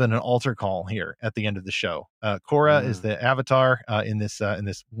just given an altar call here at the end of the show. Korra is the avatar in this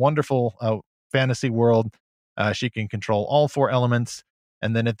wonderful fantasy world. She can control all 4 elements,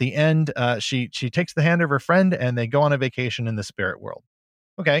 and then at the end, she takes the hand of her friend, and they go on a vacation in the spirit world.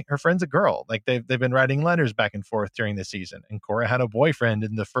 Okay, her friend's a girl. Like they've been writing letters back and forth during the season, and Korra had a boyfriend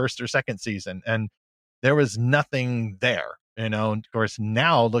in the first or second season, and there was nothing there. And of course,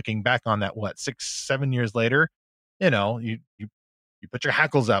 now looking back on that, 6-7 years later, you put your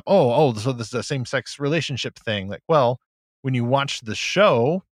hackles up. Oh, so this is a same-sex relationship thing. Like, well, when you watch the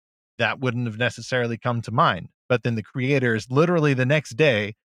show, that wouldn't have necessarily come to mind. But then the creators literally the next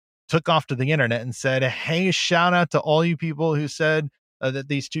day took off to the internet and said, hey, shout out to all you people who said that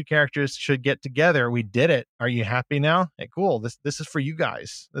these 2 characters should get together. We did it. Are you happy now? Hey, cool. This is for you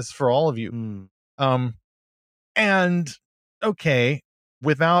guys. This is for all of you. And okay,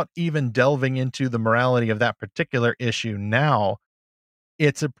 without even delving into the morality of that particular issue now,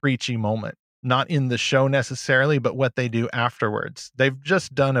 it's a preachy moment. Not in the show necessarily, but what they do afterwards. They've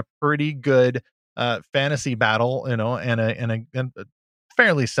just done a pretty good fantasy battle, and a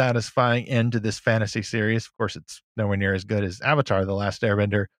fairly satisfying end to this fantasy series. Of course, it's nowhere near as good as Avatar: The Last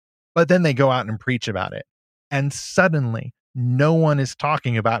Airbender, but then they go out and preach about it. And suddenly, no one is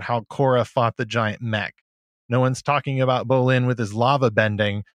talking about how Korra fought the giant mech. No one's talking about Bolin with his lava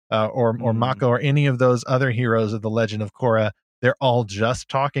bending, or Mako, or any of those other heroes of the Legend of Korra. They're all just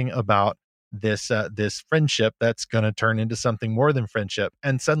talking about this friendship that's going to turn into something more than friendship.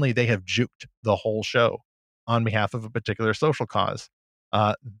 And suddenly they have juked the whole show on behalf of a particular social cause.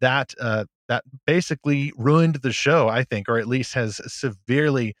 That basically ruined the show, I think, or at least has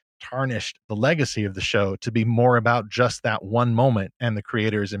severely tarnished the legacy of the show to be more about just that one moment and the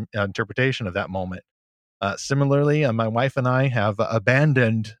creator's interpretation of that moment. Similarly, my wife and I have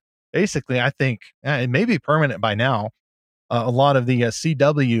abandoned, basically, I think it may be permanent by now, a lot of the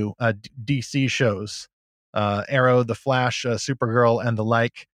CW DC shows, Arrow, The Flash, Supergirl, and the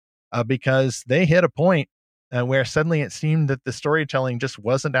like, because they hit a point where suddenly it seemed that the storytelling just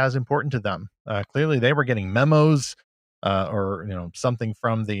wasn't as important to them. Clearly, they were getting memos or something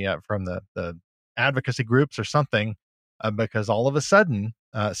from the advocacy groups or something, because all of a sudden,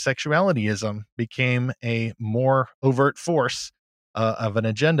 sexualityism became a more overt force of an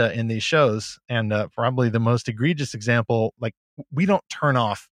agenda in these shows. And probably the most egregious example, like, we don't turn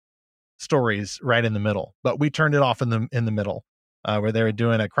off stories right in the middle, but we turned it off in the middle, where they were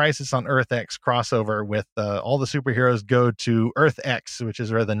doing a Crisis on Earth X crossover with all the superheroes go to Earth X, which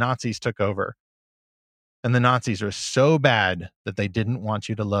is where the Nazis took over. And the Nazis are so bad that they didn't want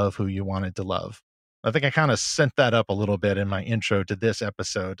you to love who you wanted to love. I think I kind of sent that up a little bit in my intro to this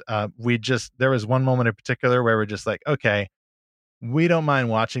episode. There was one moment in particular where we're just like, okay, we don't mind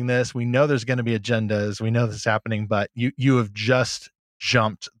watching this. We know there's going to be agendas. We know this is happening, but you have just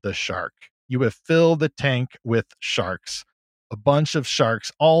jumped the shark. You have filled the tank with sharks, a bunch of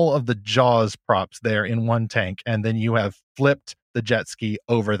sharks, all of the Jaws props there in one tank, and then you have flipped the jet ski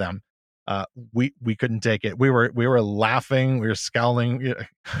over them. We couldn't take it. We were laughing. We were scowling.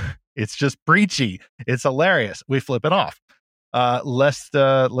 It's just preachy. It's hilarious. We flip it off. Lest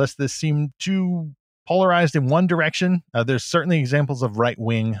this seem too polarized in one direction. There's certainly examples of right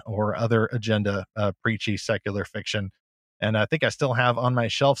wing or other agenda preachy secular fiction, and I think I still have on my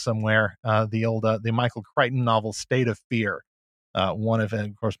shelf somewhere the Michael Crichton novel State of Fear. One of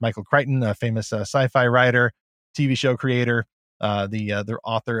course, Michael Crichton, a famous sci-fi writer, TV show creator, the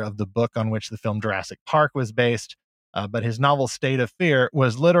author of the book on which the film Jurassic Park was based. But his novel State of Fear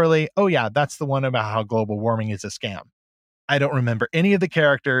was literally, oh yeah, that's the one about how global warming is a scam. I don't remember any of the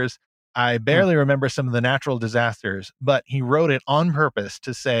characters. I barely remember some of the natural disasters, but he wrote it on purpose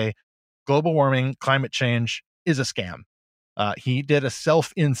to say global warming, climate change is a scam. He did a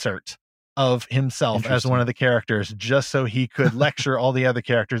self-insert of himself as one of the characters just so he could lecture all the other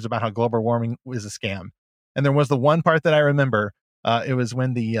characters about how global warming is a scam. And there was the one part that I remember. It was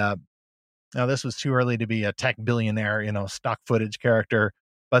when now this was too early to be a tech billionaire, stock footage character,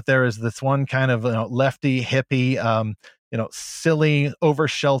 but there is this one kind of lefty hippie, silly,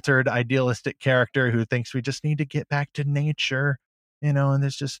 over-sheltered, idealistic character who thinks we just need to get back to nature, and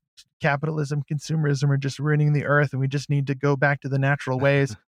there's just capitalism, consumerism are just ruining the earth, and we just need to go back to the natural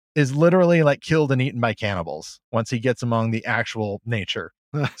ways, is literally like killed and eaten by cannibals once he gets among the actual nature.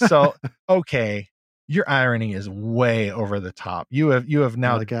 So, okay, your irony is way over the top. You have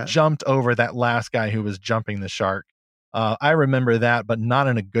now jumped over that last guy who was jumping the shark. I remember that, but not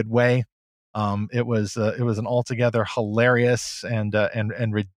in a good way. It was an altogether hilarious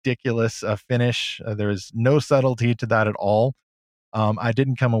and ridiculous finish. There's no subtlety to that at all. I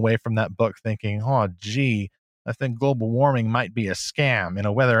didn't come away from that book thinking, oh, gee, I think global warming might be a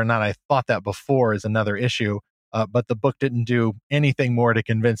scam. Whether or not I thought that before is another issue. But the book didn't do anything more to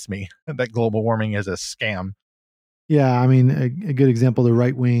convince me that global warming is a scam. Yeah, I mean, a good example, the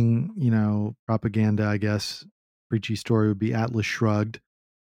right wing, propaganda, I guess, preachy story would be Atlas Shrugged,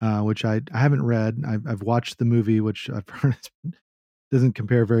 which I haven't read. I've watched the movie, which I've heard doesn't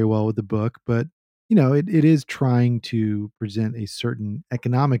compare very well with the book, but it is trying to present a certain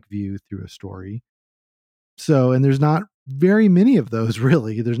economic view through a story. So, and there's not very many of those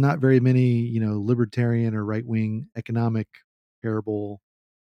really. There's not very many, libertarian or right wing economic parable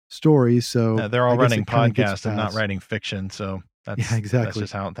stories. So They're all I guess running it kind of gets podcasts and not past. writing fiction, so Yeah, that's exactly.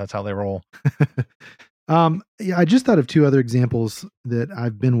 just how they roll. Yeah, I just thought of two other examples that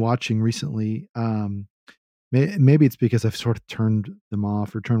I've been watching recently. Maybe it's because I've sort of turned them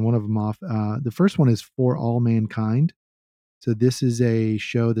off or turned one of them off. The first one is For All Mankind. So this is a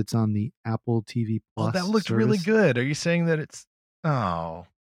show that's on the Apple TV Oh, that Plus looked really service. good. Are you saying that it's oh,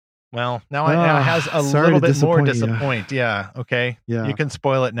 well, now it has Ah, a sorry little to bit more disappoint you. disappoint. Yeah, okay. You Yeah. can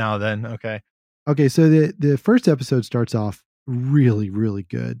spoil it now then. Okay. Okay, so the first episode starts off really really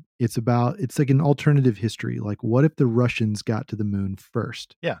good. It's like an alternative history. Like what if the Russians got to the moon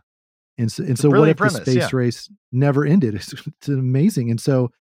first? Yeah. And It's a so what brilliant if the premise. Yeah. space race never ended? It's amazing. And so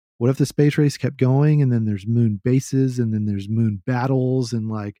what if the space race kept going and then there's moon bases and then there's moon battles and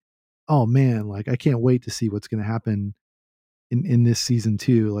like, oh man, like I can't wait to see what's going to happen in this season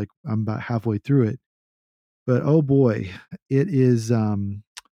 2. Like I'm about halfway through it. But oh boy, it is the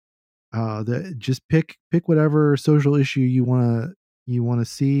just pick whatever social issue you want to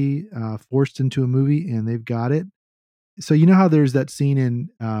see forced into a movie and they've got it. So you know how there's that scene in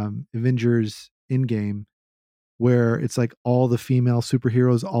Avengers Endgame where it's like all the female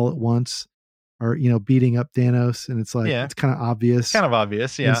superheroes all at once are beating up Thanos, and it's like Yeah. it's kind of It's obvious. kind of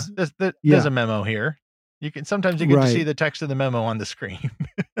obvious. And Yeah. There's yeah, a memo here. Sometimes you get to see right, the text of the memo on the screen.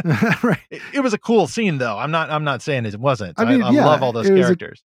 right. It was a cool scene though. I'm not saying it wasn't. I mean, I love yeah, all those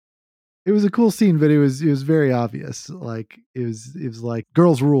characters. it was a cool scene, but it was very obvious. Like it was like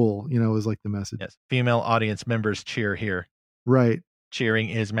girls rule. Was like the message. Yes. Female audience members cheer here. Right. Cheering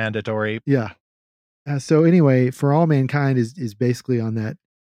is mandatory. Yeah. So anyway, For All Mankind is basically on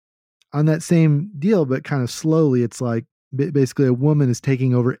that same deal, but kind of slowly. It's like basically a woman is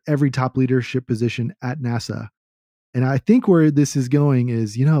taking over every top leadership position at NASA. And I think where this is going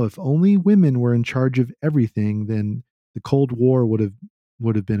is, if only women were in charge of everything, then the Cold War would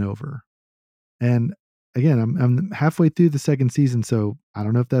have been over. And again, I'm halfway through the second season, so I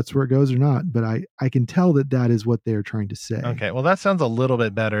don't know if that's where it goes or not, but I can tell that is what they're trying to say. Okay. Well, that sounds a little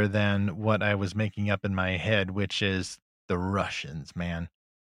bit better than what I was making up in my head, which is the Russians, man.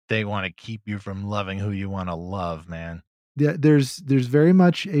 They want to keep you from loving who you want to love, man. Yeah, there's very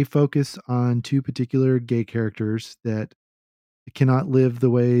much a focus on two particular gay characters that cannot live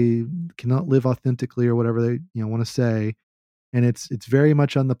authentically or whatever they want to say, and it's very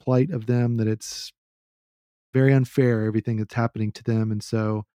much on the plight of them that it's very unfair everything that's happening to them. And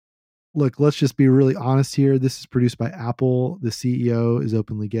so look, let's just be really honest here. This is produced by Apple. The CEO is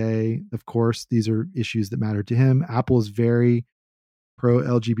openly gay. Of course, these are issues that matter to him. Apple is very pro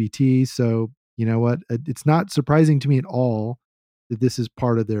LGBT. So, you know what? It's not surprising to me at all that this is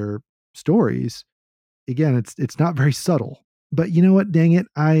part of their stories. Again, it's not very subtle. But you know what? Dang it.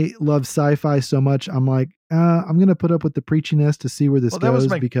 I love sci-fi so much. I'm like, I'm going to put up with the preachiness to see where this Well, goes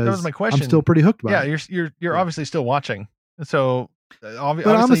that was because my I'm question. still pretty hooked by Yeah, it. you're Yeah. obviously still watching. So But I'm a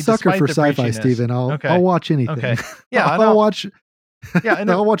obviously, sucker despite for the sci-fi, preachiness. Steven. I'll Okay. I'll watch anything. Okay. Yeah, I I'll know. watch Yeah,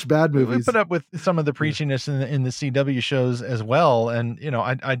 and I'll watch bad we movies. put up with some of the preachiness in the CW shows as well, and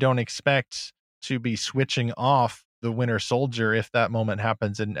I don't expect to be switching off the Winter Soldier if that moment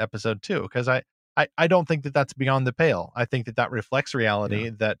happens in episode 2, because I don't think that that's beyond the pale. I think that that reflects reality,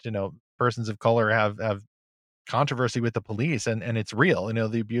 that persons of color have controversy with the police, and it's real.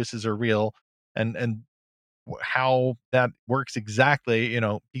 The abuses are real, and how that works exactly,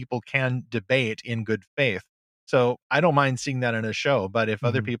 people can debate in good faith. So I don't mind seeing that in a show, but if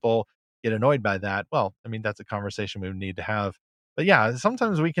other Mhm. people get annoyed by that, well, I mean, that's a conversation we would need to have. But yeah,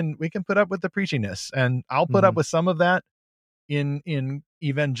 sometimes we can put up with the preachiness, and I'll put up Mhm. with some of that in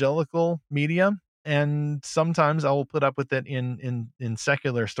evangelical media, and sometimes I will put up with it in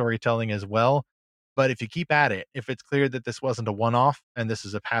secular storytelling as well. But if you keep at it, if it's clear that this wasn't a one-off and this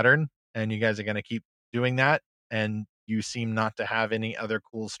is a pattern, and you guys are going to keep doing that, and you seem not to have any other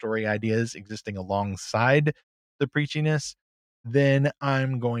cool story ideas existing alongside the preachiness, then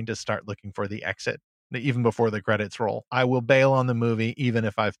I'm going to start looking for the exit even before the credits roll. I will bail on the movie even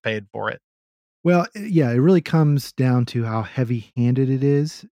if I've paid for it. Well, yeah, it really comes down to how heavy-handed it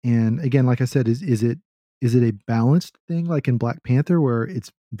is. And again, like I said, is it a balanced thing like in Black Panther where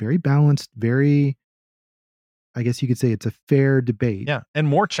it's very balanced, very I guess you could say it's a fair debate. Yeah, and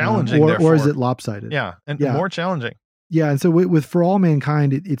more challenging or is it lopsided? Yeah, and Yeah. more challenging. Yeah, and so with For All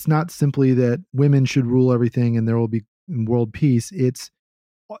Mankind, it's not simply that women should rule everything and there will be world peace. It's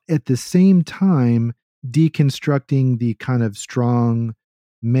at the same time deconstructing the kind of strong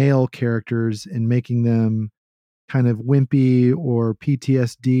male characters and making them kind of wimpy or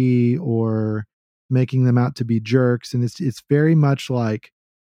PTSD or making them out to be jerks. And it's very much like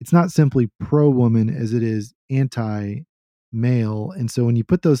it's not simply pro woman as it is anti male. And so when you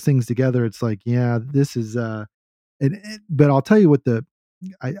put those things together, it's like, yeah, this is but I'll tell you what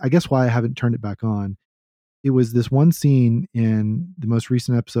I guess why I haven't turned it back on. It was this one scene in the most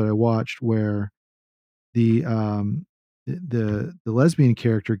recent episode I watched where the the lesbian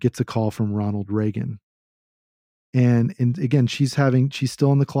character gets a call from Ronald Reagan. And again, she's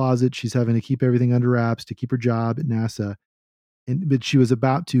still in the closet. She's having to keep everything under wraps to keep her job at NASA. But she was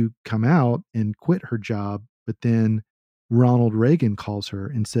about to come out and quit her job. But then Ronald Reagan calls her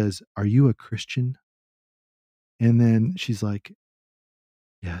and says, "Are you a Christian?" And then she's like,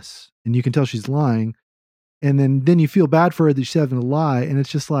 "Yes." And you can tell she's lying. And then you feel bad for her that she's having to lie. And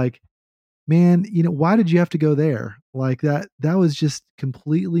it's just like, man, why did you have to go there? Like that was just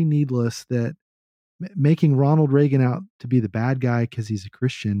completely needless, that making Ronald Reagan out to be the bad guy because he's a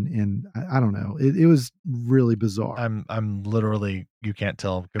Christian. And I don't know. It was really bizarre. I'm literally, you can't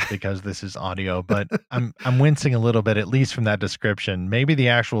tell because this is audio, but I'm wincing a little bit, at least from that description. Maybe the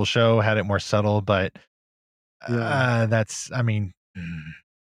actual show had it more subtle, but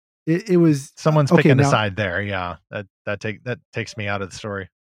it was someone's picking a side there. Yeah. That takes me out of the story.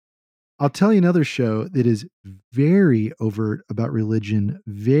 I'll tell you another show that is very overt about religion,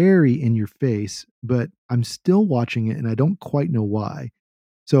 very in your face, but I'm still watching it and I don't quite know why.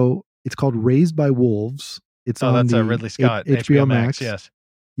 So it's called Raised by Wolves. It's on that's the Ridley Scott, HBO Max. Yes.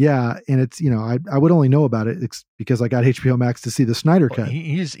 Yeah, and it's I would only know about it because I got HBO Max to see the Snyder cut.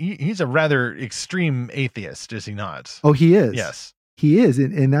 He's a rather extreme atheist, is he not? Oh, he is. Yes, he is,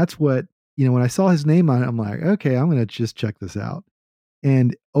 and that's what when I saw his name on it, I'm like, okay, I'm gonna just check this out.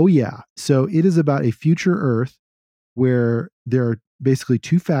 And oh yeah, so it is about a future Earth where there are basically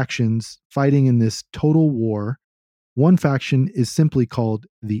two factions fighting in this total war. One faction is simply called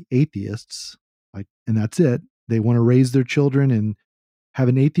the atheists, and that's it. They want to raise their children and have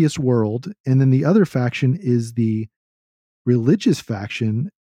an atheist world. And then the other faction is the religious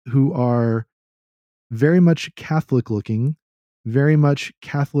faction, who are very much Catholic looking, very much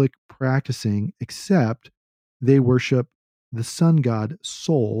Catholic practicing, except they worship the sun god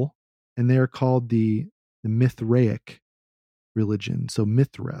Sol, and they are called the Mithraic religion, so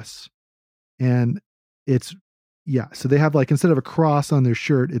Mithras. And it's so they have instead of a cross on their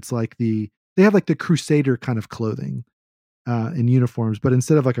shirt, it's like they have the Crusader kind of clothing in uniforms, but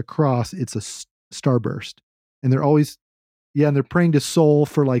instead of a cross, it's a starburst. And they're always and they're praying to Sol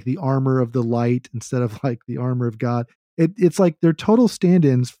for the armor of the light instead of the armor of God. It's like they're total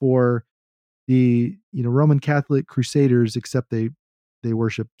stand-ins for the Roman Catholic Crusaders, except they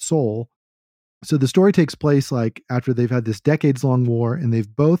worship Sol. So the story takes place after they've had this decades-long war, and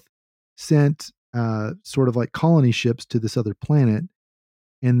they've both sent sort of colony ships to this other planet,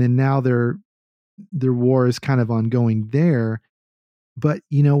 and then now their war is kind of ongoing there. But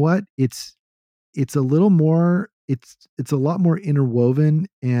you know what? It's a little more. It's a lot more interwoven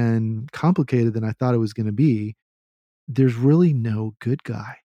and complicated than I thought it was going to be. There's really no good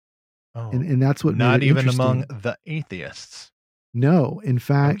guy. Oh, and that's what not made it even among the atheists. No, in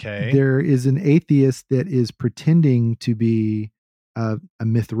fact, there is an atheist that is pretending to be a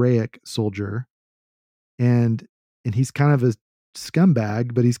Mithraic soldier, and he's kind of a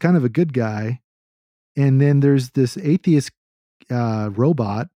scumbag, but he's kind of a good guy. And then there's this atheist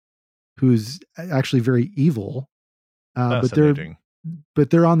robot who's actually very evil, but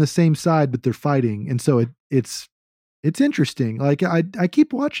they're on the same side, but they're fighting, and so it's interesting. I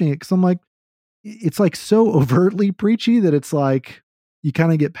keep watching it because I'm like, it's so overtly preachy that it's you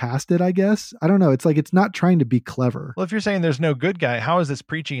kind of get past it, I guess. I don't know. It's it's not trying to be clever. Well, if you're saying there's no good guy, how is this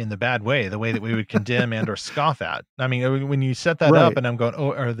preachy in the bad way, the way that we would condemn and or scoff at? I mean, when you set that up and I'm going,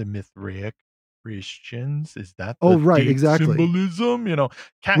 oh, are the Mithraic Christians? Is that exactly symbolism?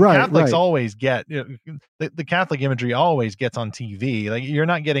 Catholics always get the Catholic imagery always gets on TV. You're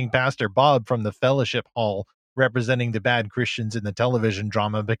not getting Pastor Bob from the fellowship hall representing the bad Christians in the television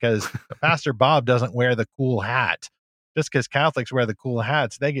drama because Pastor Bob doesn't wear the cool hat. Just because Catholics wear the cool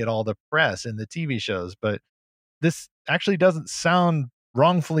hats, they get all the press in the TV shows. But this actually doesn't sound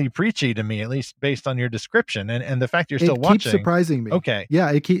wrongfully preachy to me, at least based on your description and the fact you're still It watching. keeps surprising me. Okay.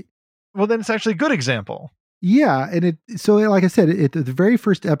 Yeah, well, then it's actually a good example. Yeah, and so like I said, the very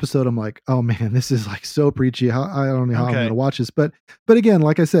first episode, I'm like, oh man, this is like so preachy. I don't know how I'm going to watch this, but again,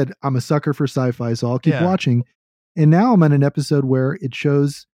 like I said, I'm a sucker for sci-fi, so I'll keep watching. And now I'm at an episode where it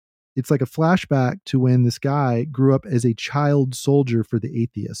shows, it's like a flashback to when this guy grew up as a child soldier for the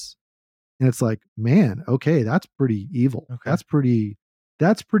atheists, and it's like, man, okay, that's pretty evil. Okay.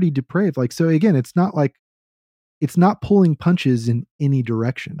 That's pretty depraved. Like, so again, it's not pulling punches in any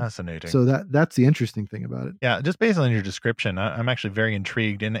direction. Fascinating. So that's the interesting thing about it. Yeah, just based on your description, I'm actually very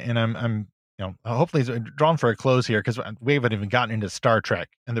intrigued, and I'm hopefully it's drawn for a close here because we haven't even gotten into Star Trek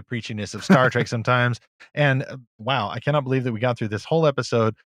and the preachiness of Star Trek sometimes. And wow, I cannot believe that we got through this whole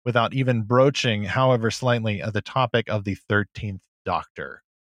episode without even broaching, however slightly, the topic of the 13th Doctor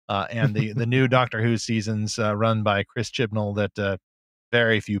and the new Doctor Who seasons run by Chris Chibnall that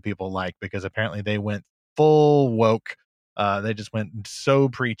very few people like because apparently they went full woke. They just went so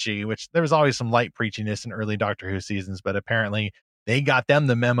preachy, which there was always some light preachiness in early Doctor Who seasons, but apparently they got them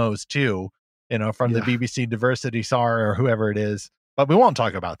the memos too, from the BBC Diversity SAR or whoever it is. But we won't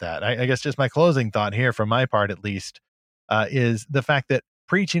talk about that. I guess just my closing thought here, from my part at least, is the fact that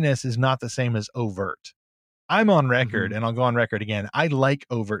preachiness is not the same as overt. I'm on record, and I'll go on record again. I like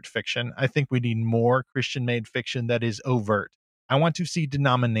overt fiction. I think we need more Christian-made fiction that is overt. I want to see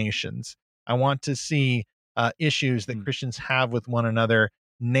denominations. I want to see issues that Christians have with one another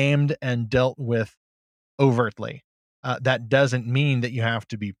named and dealt with overtly. That doesn't mean that you have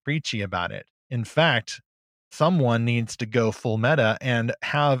to be preachy about it. In fact, someone needs to go full meta and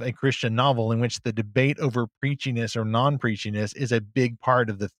have a Christian novel in which the debate over preachiness or non-preachiness is a big part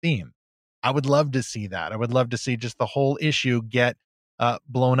of the theme. I would love to see that. I would love to see just the whole issue get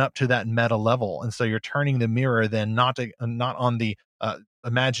blown up to that meta level. And so you're turning the mirror then not on the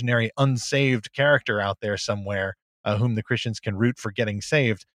imaginary unsaved character out there somewhere whom the Christians can root for getting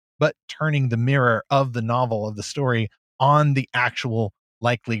saved, but turning the mirror of the novel, of the story, on the actual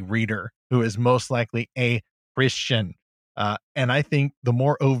likely reader who is most likely a Christian. And I think the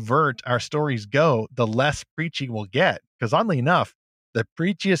more overt our stories go, the less preachy we'll get. Because oddly enough, the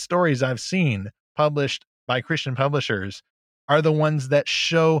preachiest stories I've seen published by Christian publishers are the ones that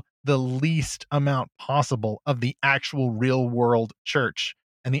show the least amount possible of the actual real world church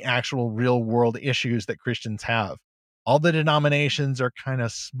and the actual real world issues that Christians have. All the denominations are kind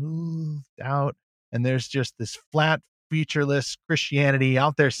of smoothed out, and there's just this flat, featureless Christianity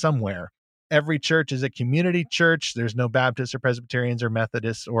out there somewhere. Every church is a community church. There's no Baptists or Presbyterians or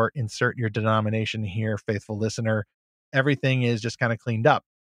Methodists or insert your denomination here, faithful listener. Everything is just kind of cleaned up.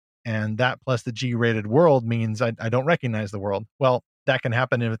 And that plus the G-rated world means I don't recognize the world. Well, that can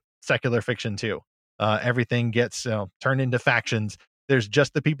happen in secular fiction too. Everything gets turned into factions. There's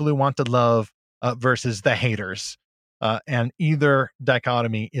just the people who want to love versus the haters. And either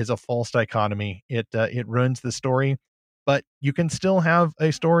dichotomy is a false dichotomy. It ruins the story, but you can still have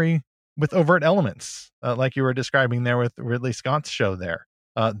a story with overt elements, like you were describing there with Ridley Scott's show there.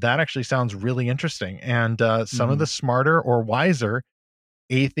 That actually sounds really interesting. And some of the smarter or wiser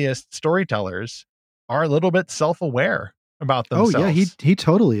atheist storytellers are a little bit self-aware about themselves. Oh yeah, he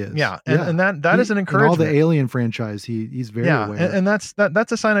totally is. Yeah, and that is an encouragement. In all the Alien franchise, he's very aware. And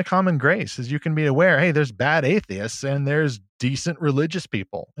that's a sign of common grace, is you can be aware, hey, there's bad atheists and there's decent religious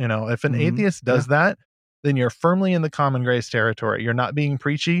people. If an atheist does that, then you're firmly in the common grace territory. You're not being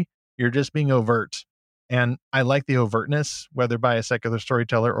preachy, you're just being overt. And I like the overtness, whether by a secular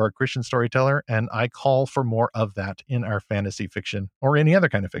storyteller or a Christian storyteller, and I call for more of that in our fantasy fiction or any other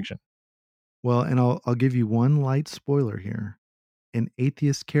kind of fiction. Well, and I'll give you one light spoiler here. An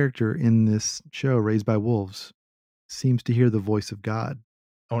atheist character in this show, Raised by Wolves, seems to hear the voice of God.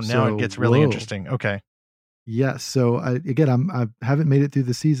 Oh, now it gets really interesting. Okay. Yes. So I haven't made it through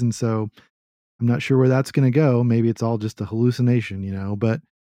the season, so I'm not sure where that's going to go. Maybe it's all just a hallucination, but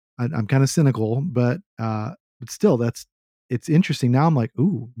I'm kind of cynical, but still it's interesting. Now I'm like,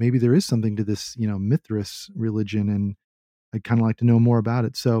 ooh, maybe there is something to this, Mithras religion, and I'd kind of like to know more about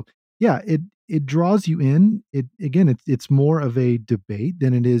it. So yeah, it draws you in. It's more of a debate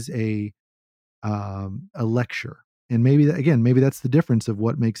than it is a lecture. And maybe that's the difference of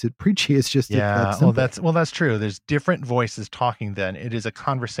what makes it preachy. It's just that's true. There's different voices talking. Then it is a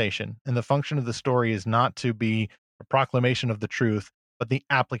conversation, and the function of the story is not to be a proclamation of the truth, but the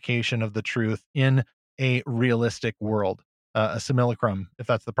application of the truth in a realistic world. a simulacrum, if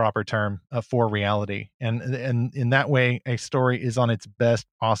that's the proper term, for reality. And in that way, a story is on its best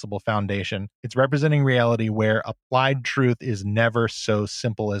possible foundation. It's representing reality where applied truth is never so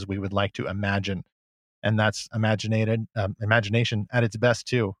simple as we would like to imagine. And that's imagination at its best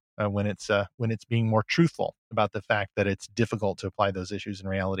too, when it's being more truthful about the fact that it's difficult to apply those issues in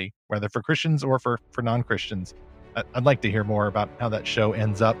reality, whether for Christians or for non-Christians. I'd like to hear more about how that show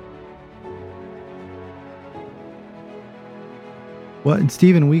ends up. Well, and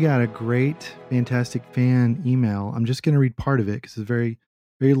Stephen, we got a great Fantastic Fan email. I'm just going to read part of it because it's very,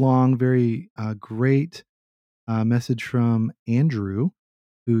 very long, very great message from Andrew,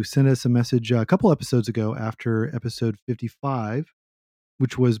 who sent us a message a couple episodes ago after episode 55,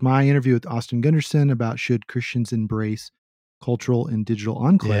 which was my interview with Austin Gunderson about should Christians embrace cultural and digital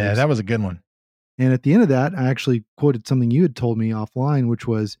enclaves. Yeah, that was a good one. And at the end of that, I actually quoted something you had told me offline, which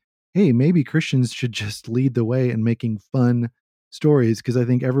was, hey, maybe Christians should just lead the way in making fun stories, because I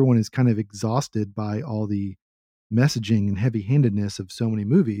think everyone is kind of exhausted by all the messaging and heavy-handedness of so many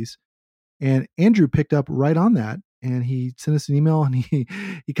movies. And Andrew picked up right on that, and he sent us an email, and he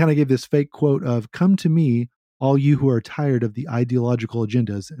kind of gave this fake quote of, "Come to me, all you who are tired of the ideological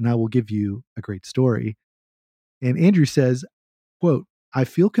agendas, and I will give you a great story." And Andrew says, quote, "I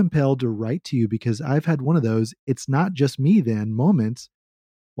feel compelled to write to you because I've had one of those 'it's not just me then' moments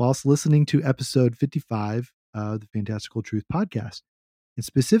whilst listening to episode 55 of the Fantastical Truth podcast. And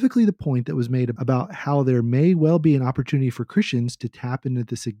specifically the point that was made about how there may well be an opportunity for Christians to tap into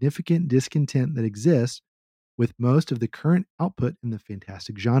the significant discontent that exists with most of the current output in the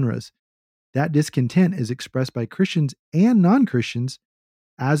fantastic genres. That discontent is expressed by Christians and non-Christians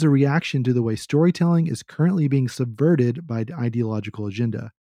as a reaction to the way storytelling is currently being subverted by the ideological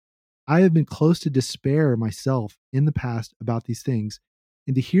agenda. I have been close to despair myself in the past about these things,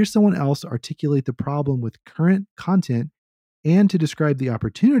 and to hear someone else articulate the problem with current content and to describe the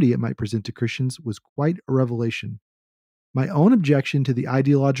opportunity it might present to Christians was quite a revelation. My own objection to the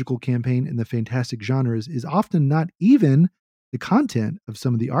ideological campaign in the fantastic genres is often not even the content of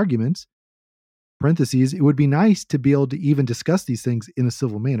some of the arguments. Parentheses, it would be nice to be able to even discuss these things in a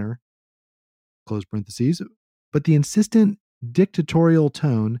civil manner. Close parentheses. But the insistent dictatorial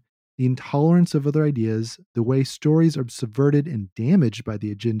tone, the intolerance of other ideas, the way stories are subverted and damaged by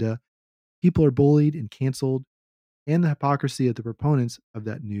the agenda, people are bullied and canceled, and the hypocrisy of the proponents of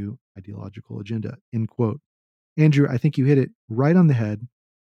that new ideological agenda." End quote. Andrew, I think you hit it right on the head.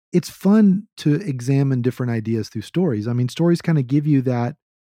 It's fun to examine different ideas through stories. I mean, stories kind of give you that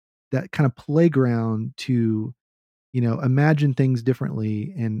kind of playground to, imagine things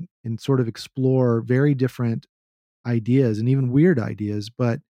differently and sort of explore very different ideas and even weird ideas.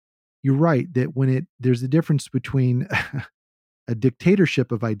 But you're right that there's a difference between a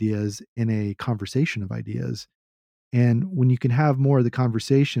dictatorship of ideas and a conversation of ideas. And when you can have more of the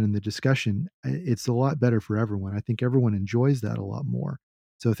conversation and the discussion, it's a lot better for everyone. I think everyone enjoys that a lot more.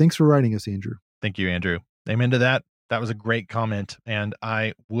 So thanks for writing us, Andrew. Thank you, Andrew. Amen to that. That was a great comment. And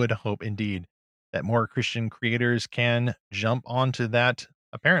I would hope indeed that more Christian creators can jump onto that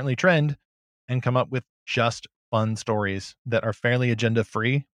apparently trend and come up with just fun stories that are fairly agenda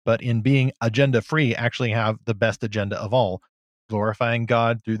free, but in being agenda free, actually have the best agenda of all, glorifying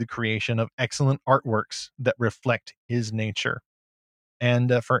God through the creation of excellent artworks that reflect his nature.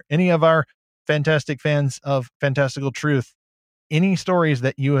 And for any of our fantastic fans of Fantastical Truth, any stories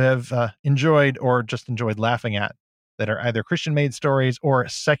that you have enjoyed or just enjoyed laughing at that are either Christian made stories or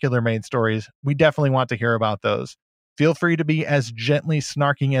secular made stories, we definitely want to hear about those. Feel free to be as gently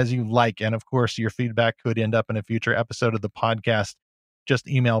snarking as you like. And of course, your feedback could end up in a future episode of the podcast. Just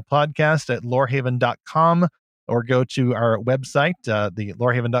email podcast@lorehaven.com or go to our website, the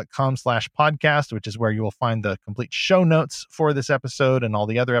lorehaven.com/podcast, which is where you will find the complete show notes for this episode and all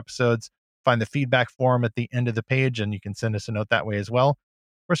the other episodes. Find the feedback form at the end of the page, and you can send us a note that way as well.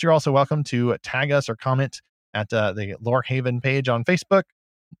 Of course, you're also welcome to tag us or comment at the Lorehaven page on Facebook,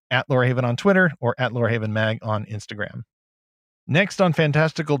 at Lorehaven on Twitter, or at Lorehaven Mag on Instagram. Next on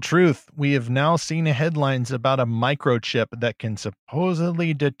Fantastical Truth, we have now seen headlines about a microchip that can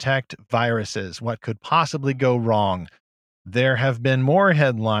supposedly detect viruses. What could possibly go wrong? There have been more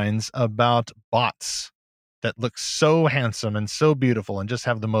headlines about bots that look so handsome and so beautiful and just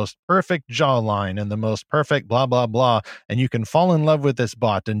have the most perfect jawline and the most perfect blah, blah, blah. And you can fall in love with this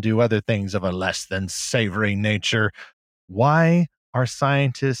bot and do other things of a less than savory nature. Why are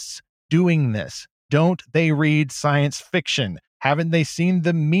scientists doing this? Don't they read science fiction? Haven't they seen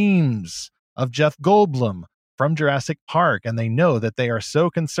the memes of Jeff Goldblum from Jurassic Park? And they know that they are so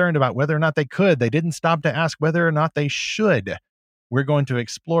concerned about whether or not they could. They didn't stop to ask whether or not they should. We're going to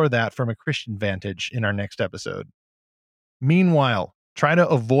explore that from a Christian vantage in our next episode. Meanwhile, try to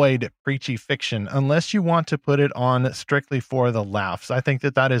avoid preachy fiction unless you want to put it on strictly for the laughs. I think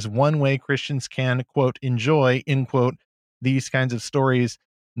that that is one way Christians can, quote, enjoy, end quote, these kinds of stories,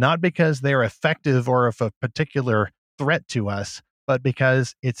 not because they're effective or of a particular threat to us, but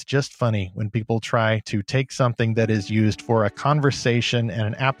because it's just funny when people try to take something that is used for a conversation and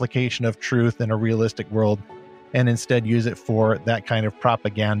an application of truth in a realistic world and instead use it for that kind of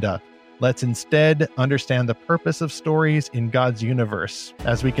propaganda. Let's instead understand the purpose of stories in God's universe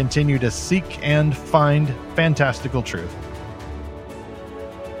as we continue to seek and find fantastical truth.